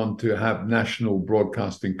gone on to have national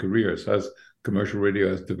broadcasting careers as commercial radio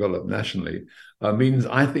has developed nationally means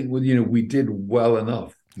I think we did well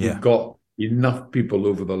enough. Yeah. We've got enough people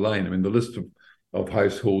over the line. I mean, the list of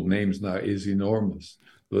household names now is enormous.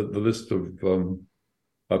 The list of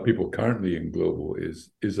people currently in global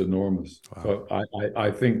is enormous. Wow. So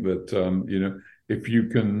I think that if you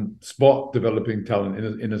can spot developing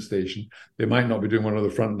talent in a station, they might not be doing one of the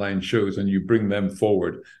frontline shows, and you bring them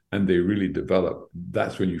forward and they really develop.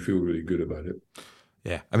 That's when you feel really good about it.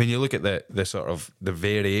 Yeah, I mean, you look at the sort of the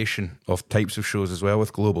variation of types of shows as well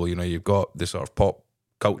with global. You've got the sort of pop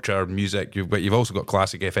culture music. You've also got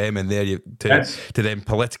classic FM in there. To then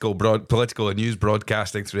political and news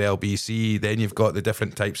broadcasting through LBC. Then you've got the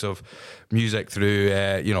different types of music through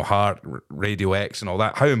Heart, Radio X, and all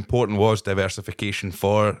that. How important was diversification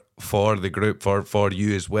for the group, for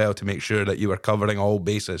you as well, to make sure that you were covering all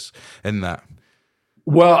bases in that?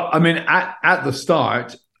 Well, I mean, at the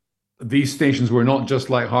start, these stations were not just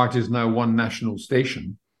like Heart is now one national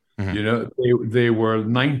station. Mm-hmm. You know, they were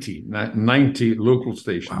 90 local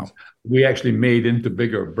stations. Wow. We actually made into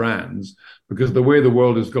bigger brands because the way the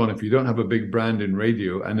world has gone, if you don't have a big brand in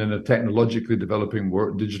radio and in a technologically developing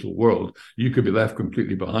digital world, you could be left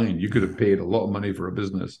completely behind. You could have paid a lot of money for a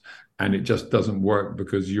business and it just doesn't work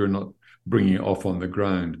because you're not bringing it off on the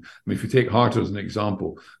ground. I mean, if you take Heart as an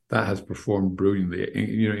example, that has performed brilliantly,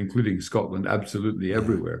 you know, including Scotland, absolutely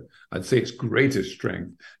everywhere. I'd say its greatest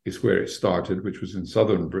strength is where it started, which was in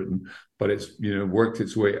southern Britain, but it's, you know, worked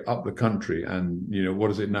its way up the country. And, you know,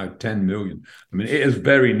 what is it now? 10 million. I mean, it has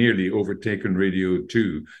very nearly overtaken Radio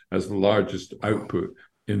 2 as the largest output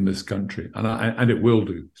in this country, and it will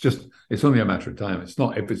do. It's only a matter of time. It's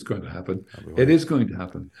not if it's going to happen. It is going to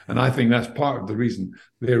happen, and I think that's part of the reason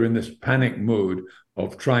they're in this panic mode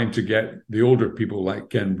of trying to get the older people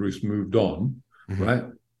like Ken Bruce moved on, right,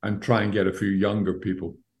 and try and get a few younger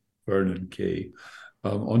people, Vernon Kay,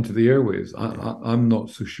 onto the airwaves. I'm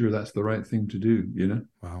not so sure that's the right thing to do. You know.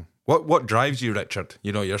 Wow. What drives you, Richard?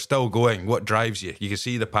 You know, you're still going. What drives you? You can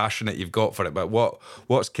see the passion that you've got for it, but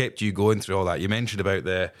what's kept you going through all that? You mentioned about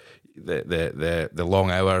the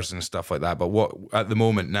long hours and stuff like that, but what at the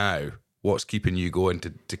moment now, what's keeping you going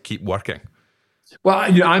to keep working? Well,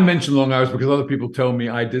 you know, I mentioned long hours because other people tell me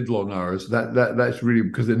I did long hours. That's really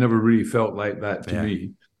because it never really felt like that to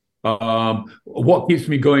me. What keeps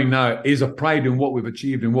me going now is a pride in what we've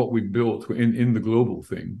achieved and what we've built in the global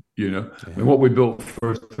thing, you know. Yeah. And what we built,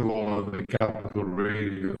 first of all, the Capital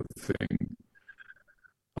Radio thing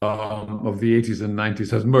of the 80s and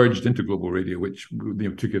 90s has merged into Global Radio, which, you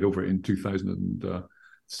know, took it over in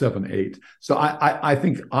 2007, 8. So I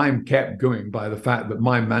think I'm kept going by the fact that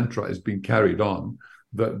my mantra is being carried on,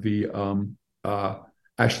 that the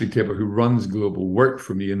Ashley Tabor, who runs Global, worked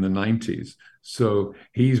for me in the 90s. So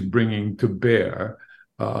he's bringing to bear,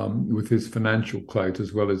 with his financial clout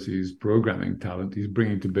as well as his programming talent, he's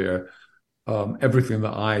bringing to bear everything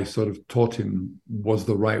that I sort of taught him was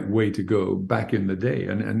the right way to go back in the day.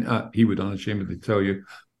 And he would unashamedly tell you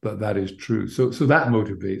that is true. So that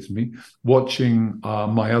motivates me. Watching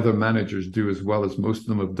my other managers do as well as most of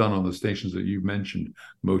them have done on the stations that you mentioned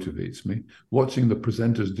motivates me. Watching the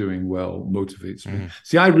presenters doing well motivates me.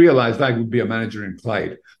 See, I realized I would be a manager in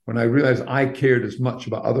Clyde when I realized I cared as much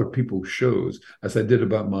about other people's shows as I did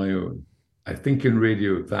about my own. I think in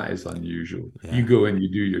radio, that is unusual. Yeah. You go and you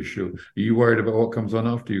do your show. Are you worried about what comes on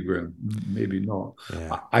after you, Graham? Maybe not.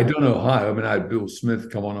 Yeah. I don't know how. I mean, I had Bill Smith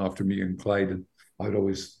come on after me in Clyde, and I'd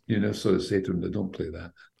always, you know, sort of say to him, "Don't play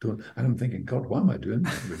that." And I'm thinking, God, why am I doing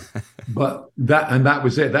that? Really? But that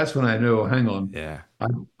was it. That's when I know, hang on,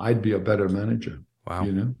 I'd be a better manager. Wow.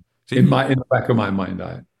 You know, so in the back of my mind,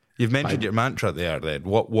 you've mentioned your mantra there. Then,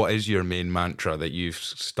 what is your main mantra that you've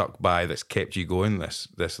stuck by that's kept you going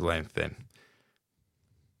this length? Then.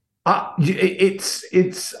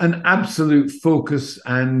 It's an absolute focus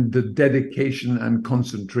and the dedication and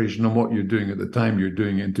concentration on what you're doing at the time you're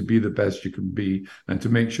doing it, and to be the best you can be, and to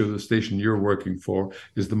make sure the station you're working for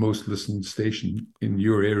is the most listened station in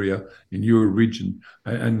your area, in your region.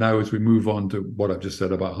 And now as we move on to what I've just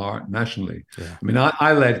said about Heart nationally, I mean,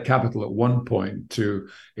 I led Capital at one point to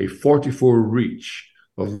a 44 reach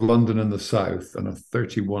of London and the South and a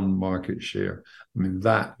 31 market share. I mean,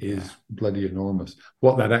 that is bloody enormous.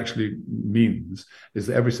 What that actually means is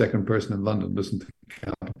that every second person in London listened to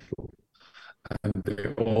Capital, and they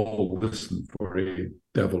all listened for a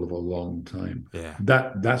devil of a long time. Yeah.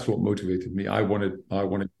 That's what motivated me. I wanted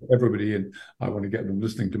everybody in. I want to get them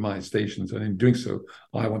listening to my stations, and in doing so,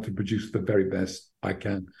 I want to produce the very best I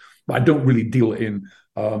can. But I don't really deal in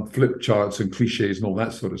flip charts and cliches and all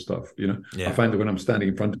that sort of stuff. You know, I find that when I'm standing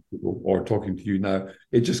in front of people or talking to you now,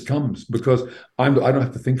 it just comes because I don't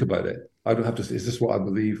have to think about it. I don't have to say, is this what I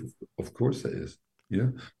believe? Of course it is. You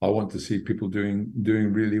know, I want to see people doing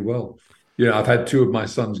really well. You know, I've had two of my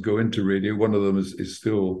sons go into radio. One of them is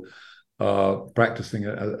still practicing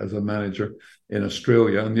as a manager in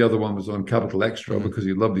Australia, and the other one was on Capital Extra because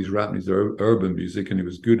he loved his rap and his urban music, and he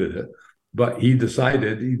was good at it. But he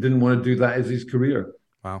decided he didn't want to do that as his career.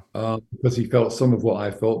 Wow. Because he felt some of what I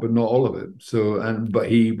felt, but not all of it. But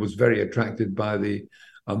he was very attracted by the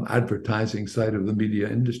advertising side of the media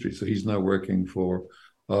industry. So he's now working for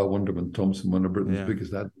Wunderman Thompson, one of Britain's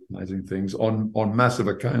biggest advertising things on massive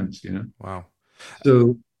accounts, you know. Wow.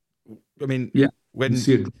 So, I mean, when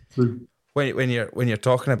you're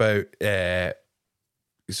talking about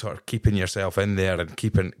sort of keeping yourself in there and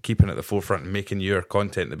keeping at the forefront and making your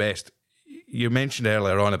content the best, you mentioned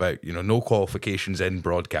earlier on about, no qualifications in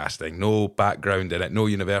broadcasting, no background in it, no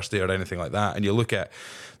university or anything like that. And you look at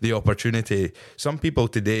the opportunity. Some people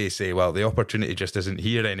today say, well, the opportunity just isn't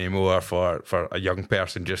here anymore for a young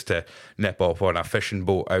person just to nip off on a fishing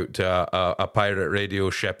boat out to a pirate radio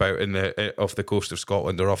ship out off the coast of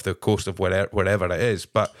Scotland or off the coast of wherever it is.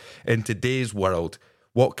 But in today's world,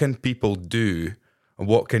 what can people do?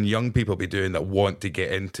 What can young people be doing that want to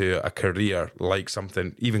get into a career like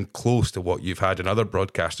something even close to what you've had and other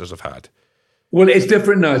broadcasters have had? Well, it's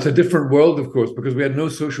different now. It's a different world, of course, because we had no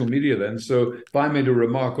social media then. So if I made a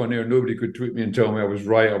remark on air, nobody could tweet me and tell me I was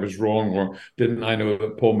right, I was wrong, or didn't I know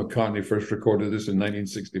that Paul McCartney first recorded this in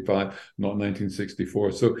 1965, not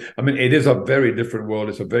 1964. So, I mean, it is a very different world.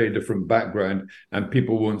 It's a very different background, and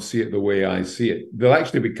people won't see it the way I see it. They'll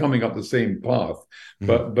actually be coming up the same path,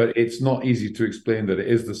 but it's not easy to explain that it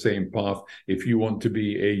is the same path if you want to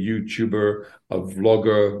be a YouTuber, a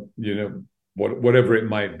vlogger, whatever it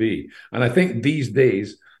might be. And I think these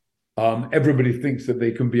days, everybody thinks that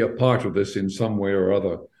they can be a part of this in some way or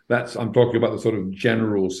other. I'm talking about the sort of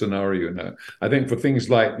general scenario now. I think for things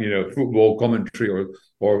like, football commentary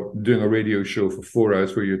or doing a radio show for 4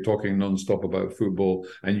 hours where you're talking nonstop about football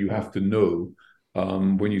and you have to know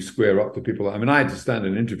when you square up to people. I mean, I had to stand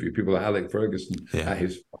and interview people like Alec Ferguson at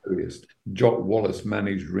his funniest. Jock Wallace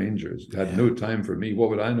managed Rangers. He had no time for me. What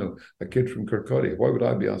would I know? A kid from Kirkcaldy. Why would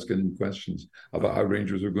I be asking him questions about how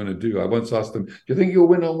Rangers are going to do? I once asked him, do you think you'll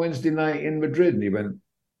win on Wednesday night in Madrid? And he went,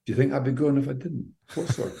 do you think I'd be going if I didn't? What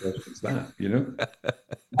sort of question is that,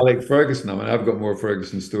 Alec Ferguson. I mean, I've got more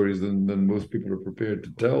Ferguson stories than most people are prepared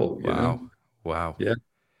to tell. Wow. Yeah.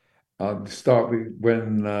 I'll start with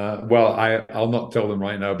when. I'll not tell them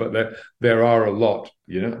right now, but there are a lot,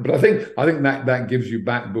 But I think that gives you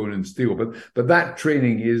backbone and steel. But that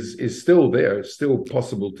training is still there. It's still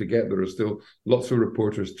possible to get. There are still lots of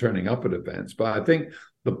reporters turning up at events. But I think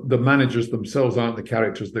the managers themselves aren't the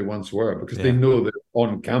characters they once were because they know they're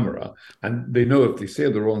on camera and they know if they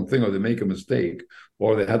say the wrong thing or they make a mistake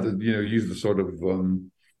or they had to use the sort of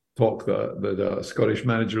talk that a Scottish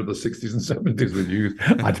manager of the 60s and 70s would use.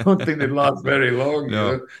 I don't think they'd last very long.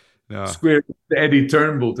 No. Square Eddie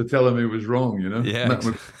Turnbull to tell him he was wrong. Yeah,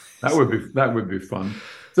 that would be fun.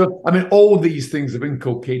 So I mean, all these things have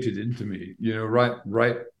inculcated into me.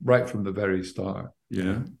 Right from the very start.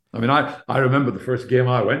 I mean, I remember the first game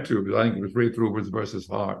I went to. I think it was Wraith Rovers versus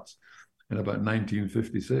Hearts in about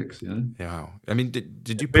 1956. Yeah. I mean,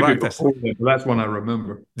 did you practice? Then, that's one I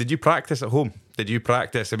remember. Did you practice at home? Did you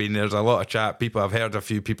practice? I mean, there's a lot of chat. I've heard a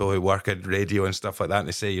few people who work in radio and stuff like that, and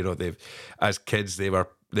they say, they've, as kids, they were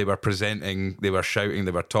presenting, they were shouting,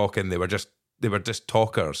 they were talking, they were just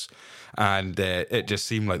talkers, and it just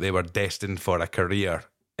seemed like they were destined for a career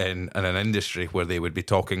in an industry where they would be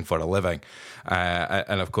talking for a living,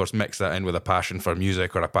 and of course mix that in with a passion for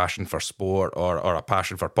music or a passion for sport or a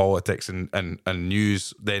passion for politics and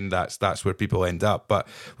news. Then that's where people end up. But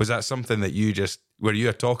was that something that were you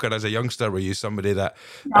a talker as a youngster? Were you somebody that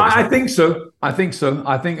I think so. I think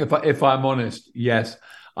if I'm honest, yes.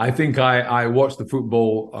 I think I watched the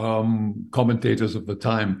football commentators of the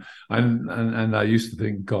time, and I used to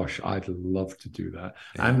think, gosh, I'd love to do that.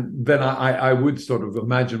 Yeah. And then I would sort of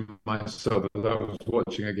imagine myself as I was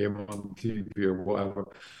watching a game on TV or whatever,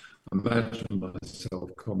 imagine myself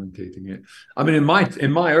commentating it. I mean, in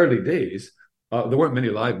my early days, there weren't many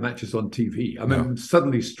live matches on TV. I mean,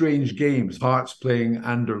 suddenly strange games, Hearts playing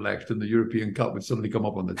Anderlecht in the European Cup would suddenly come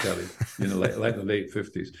up on the telly, like the late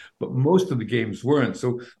 50s. But most of the games weren't.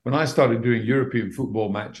 So when I started doing European football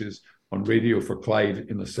matches on radio for Clyde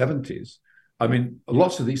in the 70s, I mean,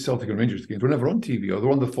 lots of these Celtic and Rangers games were never on TV, or they're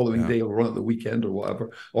on the following day, or on at the weekend, or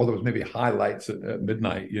whatever, or there was maybe highlights at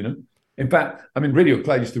midnight, In fact, I mean, Radio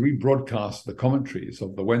Clyde used to rebroadcast the commentaries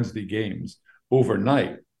of the Wednesday games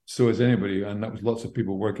overnight. So as anybody, and that was lots of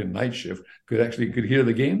people working night shift, could hear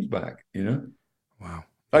the games back, Wow.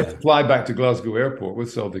 I had to fly back to Glasgow Airport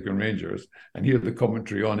with Celtic and Rangers and hear the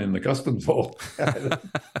commentary on in the customs hall. That's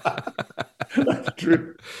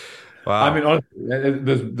true. Wow. I mean,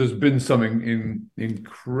 honestly, there's been some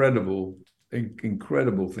incredible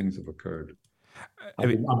things have occurred. I've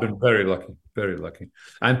been very lucky.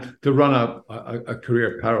 And to run a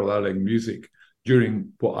career paralleling music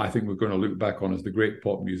during what I think we're going to look back on as the great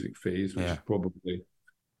pop music phase, which is probably,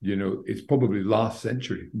 it's probably last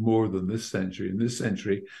century more than this century. In this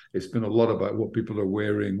century, it's been a lot about what people are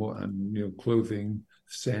wearing, clothing,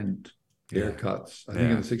 scent, haircuts. I think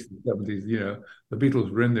in the 60s, 70s, the Beatles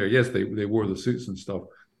were in there. Yes, they wore the suits and stuff,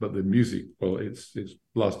 but the music, well, it's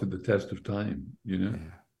lasted the test of time,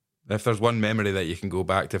 If there's one memory that you can go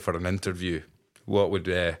back to for an interview, what would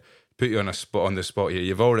put you on the spot here.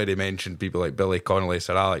 You've already mentioned people like Billy Connolly,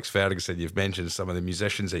 Sir Alex Ferguson. You've mentioned some of the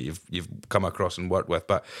musicians that you've come across and worked with.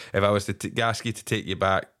 But if I was to ask you to take you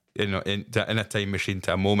back, in a time machine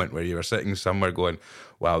to a moment where you were sitting somewhere going,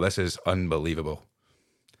 "Wow, this is unbelievable."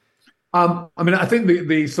 I mean, I think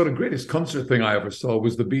the sort of greatest concert thing I ever saw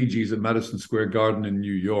was the Bee Gees at Madison Square Garden in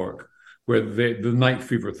New York, where the Night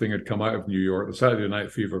Fever thing had come out of New York, the Saturday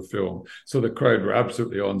Night Fever film. So the crowd were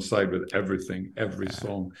absolutely on side with everything, every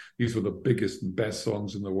song. These were the biggest and best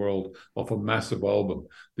songs in the world off a massive album.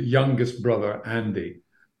 The youngest brother, Andy,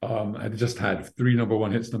 had just had 3 number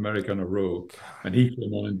 1 hits in America in a row, and he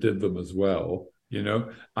came on and did them as well. You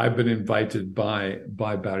know, I've been invited by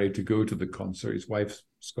Barry to go to the concert. His wife's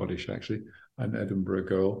Scottish, actually, an Edinburgh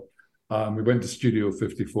girl. We went to Studio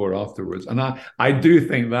 54 afterwards. And I do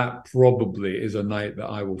think that probably is a night that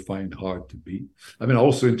I will find hard to beat. I mean, I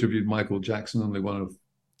also interviewed Michael Jackson, only one of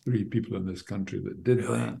 3 people in this country that did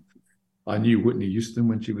that. I knew Whitney Houston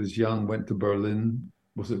when she was young, went to Berlin.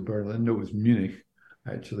 Was it Berlin? No, it was Munich,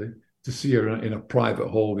 actually, to see her in a private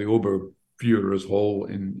hall, the Oberführer's Hall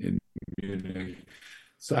in Munich.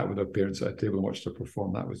 Sat with her parents at a table and watched her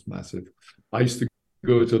perform. That was massive. I used to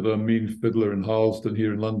go to the Mean Fiddler in Harlesden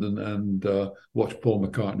here in London and watch Paul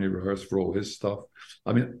McCartney rehearse for all his stuff.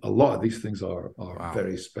 I mean, a lot of these things are wow,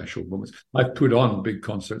 very special moments. I've put on big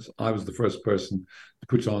concerts. I was the first person to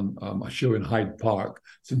put on a show in Hyde Park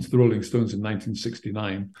since the Rolling Stones in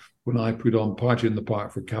 1969, when I put on Party in the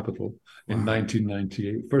Park for Capitol in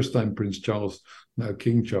 1998. First time Prince Charles, now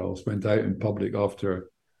King Charles, went out in public after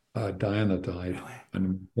Diana died. Really?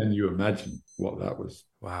 And then you imagine what that was.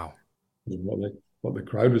 Wow. What the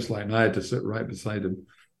crowd was like. And I had to sit right beside him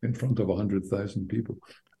in front of 100,000 people.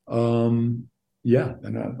 Yeah,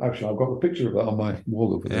 and actually, I've got a picture of that on my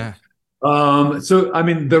wall over there. So, I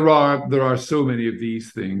mean, there are so many of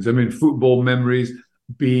these things. I mean, football memories,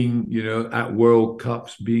 being, you know, at World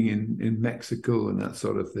Cups, being in Mexico and that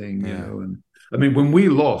sort of thing, you know. And I mean,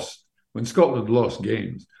 when Scotland lost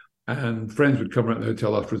games, and friends would come around the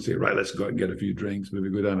hotel after and say, right, let's go out and get a few drinks,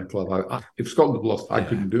 maybe go down a club. If Scotland had lost, I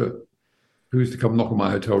couldn't do it. Who's to come knock on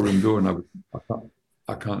my hotel room door? And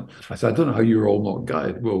I can't. I said, I don't know how you're all not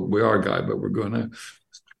guide. Well, we are guide, but we're going out.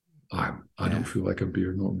 I don't feel like a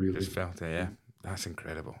beer, not really. Just felt it, yeah. That's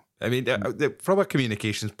incredible. I mean, from a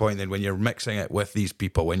communications point, then, when you're mixing it with these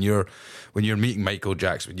people, when you're meeting Michael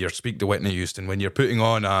Jackson, when you're speaking to Whitney Houston, when you're putting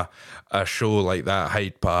on a show like that,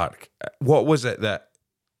 Hyde Park, what was it that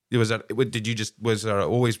was there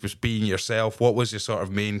always just being yourself? What was your sort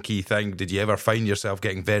of main key thing? Did you ever find yourself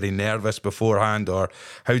getting very nervous beforehand, or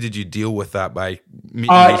how did you deal with that by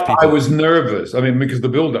meeting these people? I was nervous. I mean, because the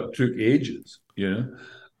build-up took ages, you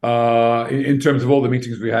know, in terms of all the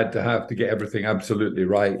meetings we had to have to get everything absolutely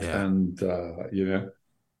right, and you know,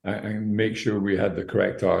 and make sure we had the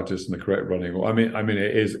correct artist and the correct running. I mean,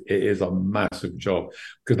 it is a massive job,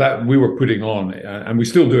 because that we were putting on, and we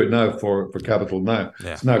still do it now for Capitol now.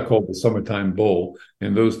 Yeah. It's now called the Summertime Bowl.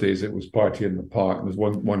 In those days, it was Party in the Park. There's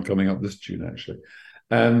one coming up this June, actually.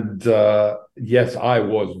 And yes, I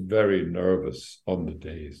was very nervous on the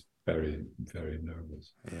days. Very, very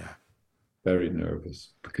nervous. Yeah. Very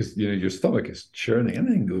nervous, because, you know, your stomach is churning.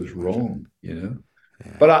 Anything goes wrong, you know.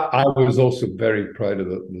 Yeah. But I was also very proud of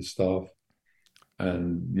the staff,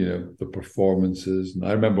 and, you know, the performances. And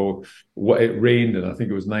I remember it rained, and I think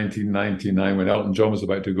it was 1999 when Elton John was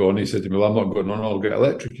about to go on. He said to me, well, I'm not going on, I'll get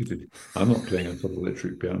electrocuted. I'm not playing on top of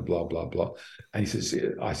electric piano, blah, blah, blah. And he says,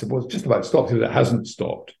 I said, well, it's just about stopped. He said, it hasn't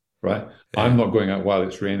stopped, right? Yeah. I'm not going out while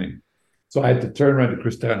it's raining. So I had to turn around to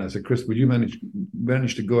Chris Tarrant and I said, Chris, would you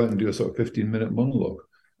manage to go out and do a sort of 15-minute monologue?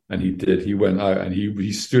 And he did. He went out and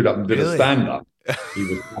he stood up and did a stand-up. He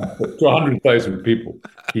was to 100,000 people.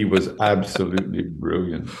 He was absolutely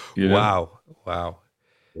brilliant. You know? Wow.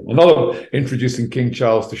 Another, introducing King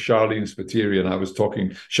Charles to Charlene Spiteri, and I was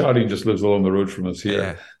talking. Charlene just lives along the road from us here.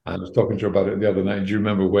 Yeah. I was talking to her about it the other night. Do you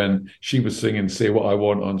remember when she was singing "Say What I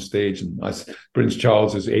Want" on stage, and Prince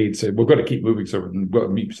Charles's aide said, "We've got to keep moving, so we've got to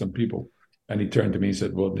meet some people." And he turned to me and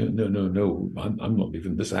said, well, no, I'm not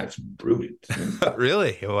leaving. This act's brilliant.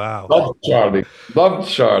 Really? Wow. Loved Charlie.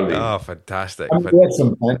 Oh, fantastic. We had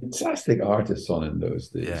some fantastic artists on in those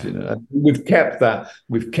days. Yeah. You know, and we've kept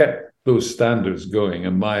those standards going.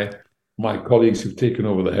 And my colleagues who've taken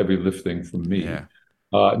over the heavy lifting from me,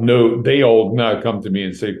 they all now come to me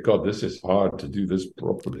and say, God, this is hard to do this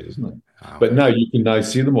properly, isn't it? Wow. But now you can now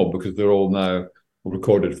see them all, because they're all now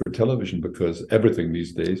recorded for television, because everything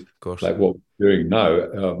these days, of course, like what we're doing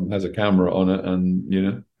now, has a camera on it. And, you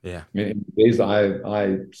know, in the days that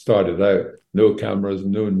I started out, no cameras,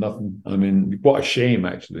 no nothing. I mean, what a shame,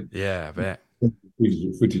 actually. Yeah, I bet.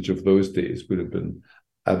 Footage of those days would have been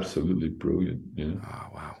absolutely brilliant.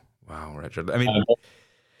 Oh, wow, Richard. I mean, And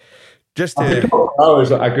just I could to talk for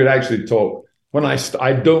hours. I could actually talk when I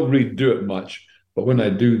don't really do it much, but when I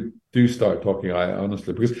do start talking, I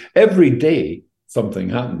honestly, because every day something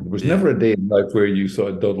happened. There was yeah. never a day in life where you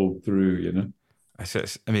sort of dawdled through.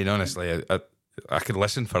 I mean, honestly, I could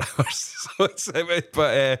listen for hours. So but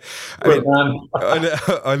I Good mean, man.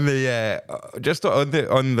 on the just on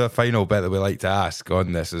the final bit that we like to ask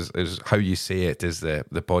on this is how you say it is the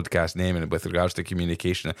podcast name, and with regards to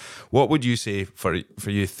communication, what would you say for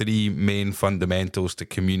you three main fundamentals to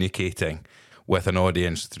communicating with an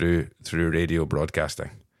audience through radio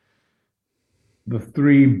broadcasting? The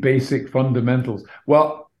three basic fundamentals.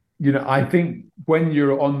 Well, I think when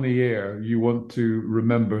you're on the air, you want to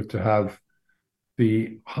remember to have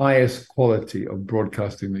the highest quality of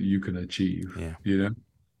broadcasting that you can achieve. Yeah.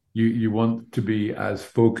 You want to be as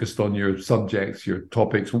focused on your subjects, your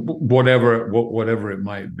topics, whatever it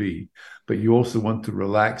might be, but you also want to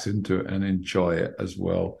relax into it and enjoy it as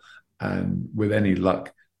well. And with any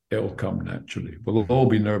luck, it'll come naturally. We'll all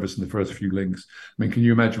be nervous in the first few links. I mean, can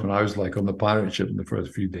you imagine what I was like on the pirate ship in the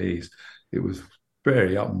first few days? It was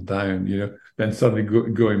very up and down. Then suddenly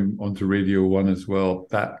going onto Radio One as well.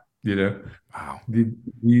 Wow.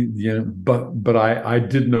 But I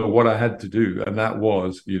did know what I had to do, and that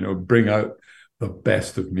was, bring out the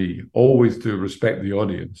best of me. Always to respect the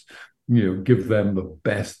audience. Give them the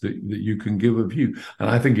best that you can give of you. And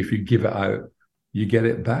I think if you give it out, you get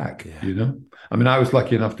it back. Yeah. I mean, I was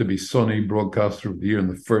lucky enough to be Sony Broadcaster of the Year in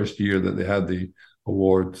the first year that they had the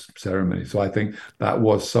awards ceremony. So I think that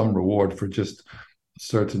was some reward for just a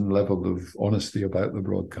certain level of honesty about the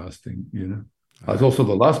broadcasting. I was also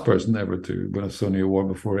the last person ever to win a Sony Award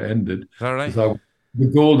before it ended. Is that right? The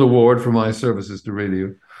Gold Award for my services to radio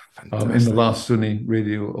in the Fantastic. last Sony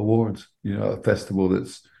Radio Awards, a festival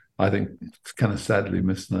that's, I think, it's kind of sadly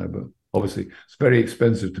missed now, but obviously it's very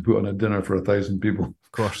expensive to put on a dinner for 1,000 people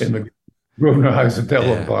Of course. in the Grosvenor House Hotel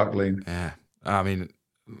Yeah. on Park Lane. Yeah. I mean,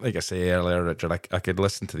 like I say earlier, Richard, I could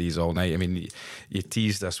listen to these all night. I mean, you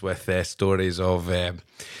teased us with stories of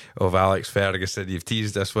Alex Ferguson. You've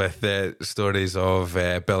teased us with stories of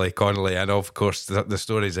Billy Connolly, and of course the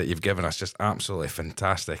stories that you've given us, just absolutely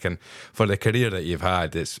fantastic. And for the career that you've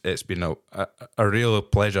had, it's been a real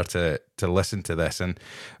pleasure to listen to this, and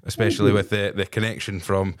especially with the connection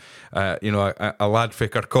from a lad for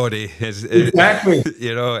Kirkcaldy is Exactly.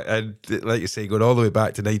 and like you say, going all the way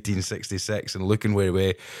back to 1966 and looking what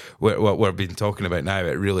we've been talking about now.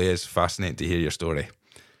 It really is fascinating to hear your story.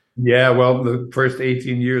 Yeah, well, the first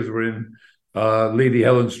 18 years were in Lady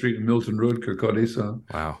Helen Street and Milton Road, Kirkcaldy, so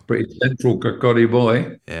Wow. pretty central Kirkcaldy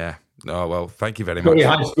boy. Yeah. Oh, well, thank you very Pretty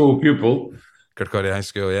much. high school pupil. Kirkcaldy High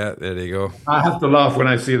School, yeah, there you go. I have to laugh when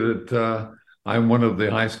I see that I'm one of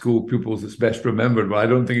the high school pupils that's best remembered, but I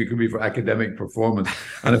don't think it could be for academic performance.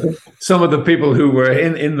 And I think some of the people who were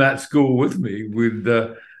in that school with me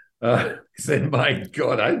would say, "My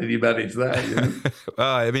God, how did he manage that?"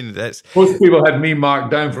 Well, I mean, Most people had me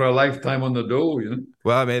marked down for a lifetime on the dole.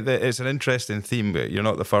 Well, I mean, it's an interesting theme, but you're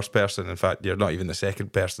not the first person. In fact, you're not even the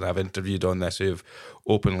second person I've interviewed on this who've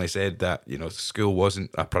openly said that school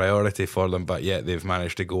wasn't a priority for them, but yet they've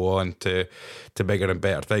managed to go on to bigger and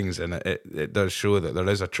better things. And it does show that there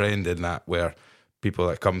is a trend in that, where people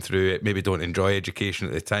that come through it maybe don't enjoy education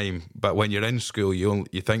at the time, but when you're in school, you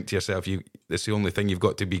think to yourself, it's the only thing you've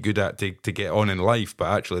got to be good at to get on in life.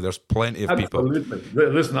 But actually, there's plenty of people. Absolutely.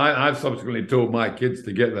 Listen, I've subsequently told my kids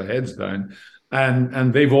to get their heads down,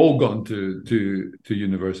 and they've all gone to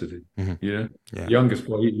university. Mm-hmm. Yeah. Yeah. Youngest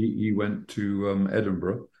boy, he went to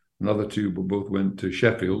Edinburgh. Another two both went to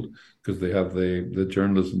Sheffield because they have the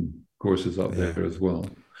journalism courses up there as well.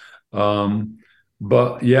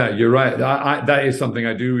 But yeah, you're right. That is something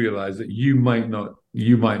I do realize, that you might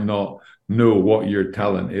not know what your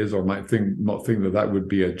talent is, or might not think that would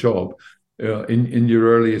be a job in your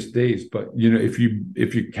earliest days. But if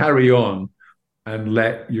you carry on and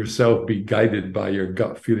let yourself be guided by your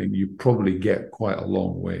gut feeling, you probably get quite a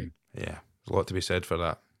long way. Yeah, there's a lot to be said for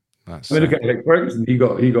that. I mean, look at Alex Ferguson. He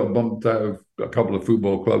got bumped out of a couple of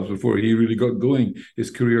football clubs before he really got going.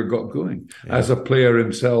 His career got going. Yeah. As a player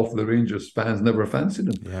himself, the Rangers fans never fancied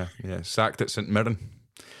him. Yeah. Sacked at St Mirren.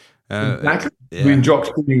 Exactly. I mean, Jock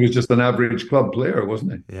Stein was just an average club player,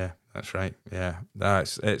 wasn't he? Yeah, that's right. Yeah,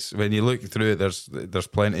 it's when you look through it, there's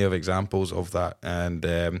plenty of examples of that, and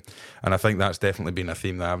I think that's definitely been a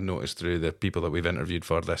theme that I've noticed through the people that we've interviewed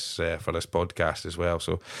for this podcast as well.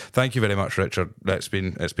 So thank you very much, Richard. It's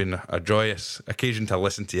been a joyous occasion to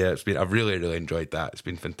listen to you. I've really, really enjoyed that. It's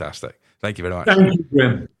been fantastic. Thank you very much. Thank you,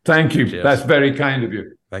 Graham. Thank you. Cheers. That's very kind of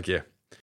you. Thank you.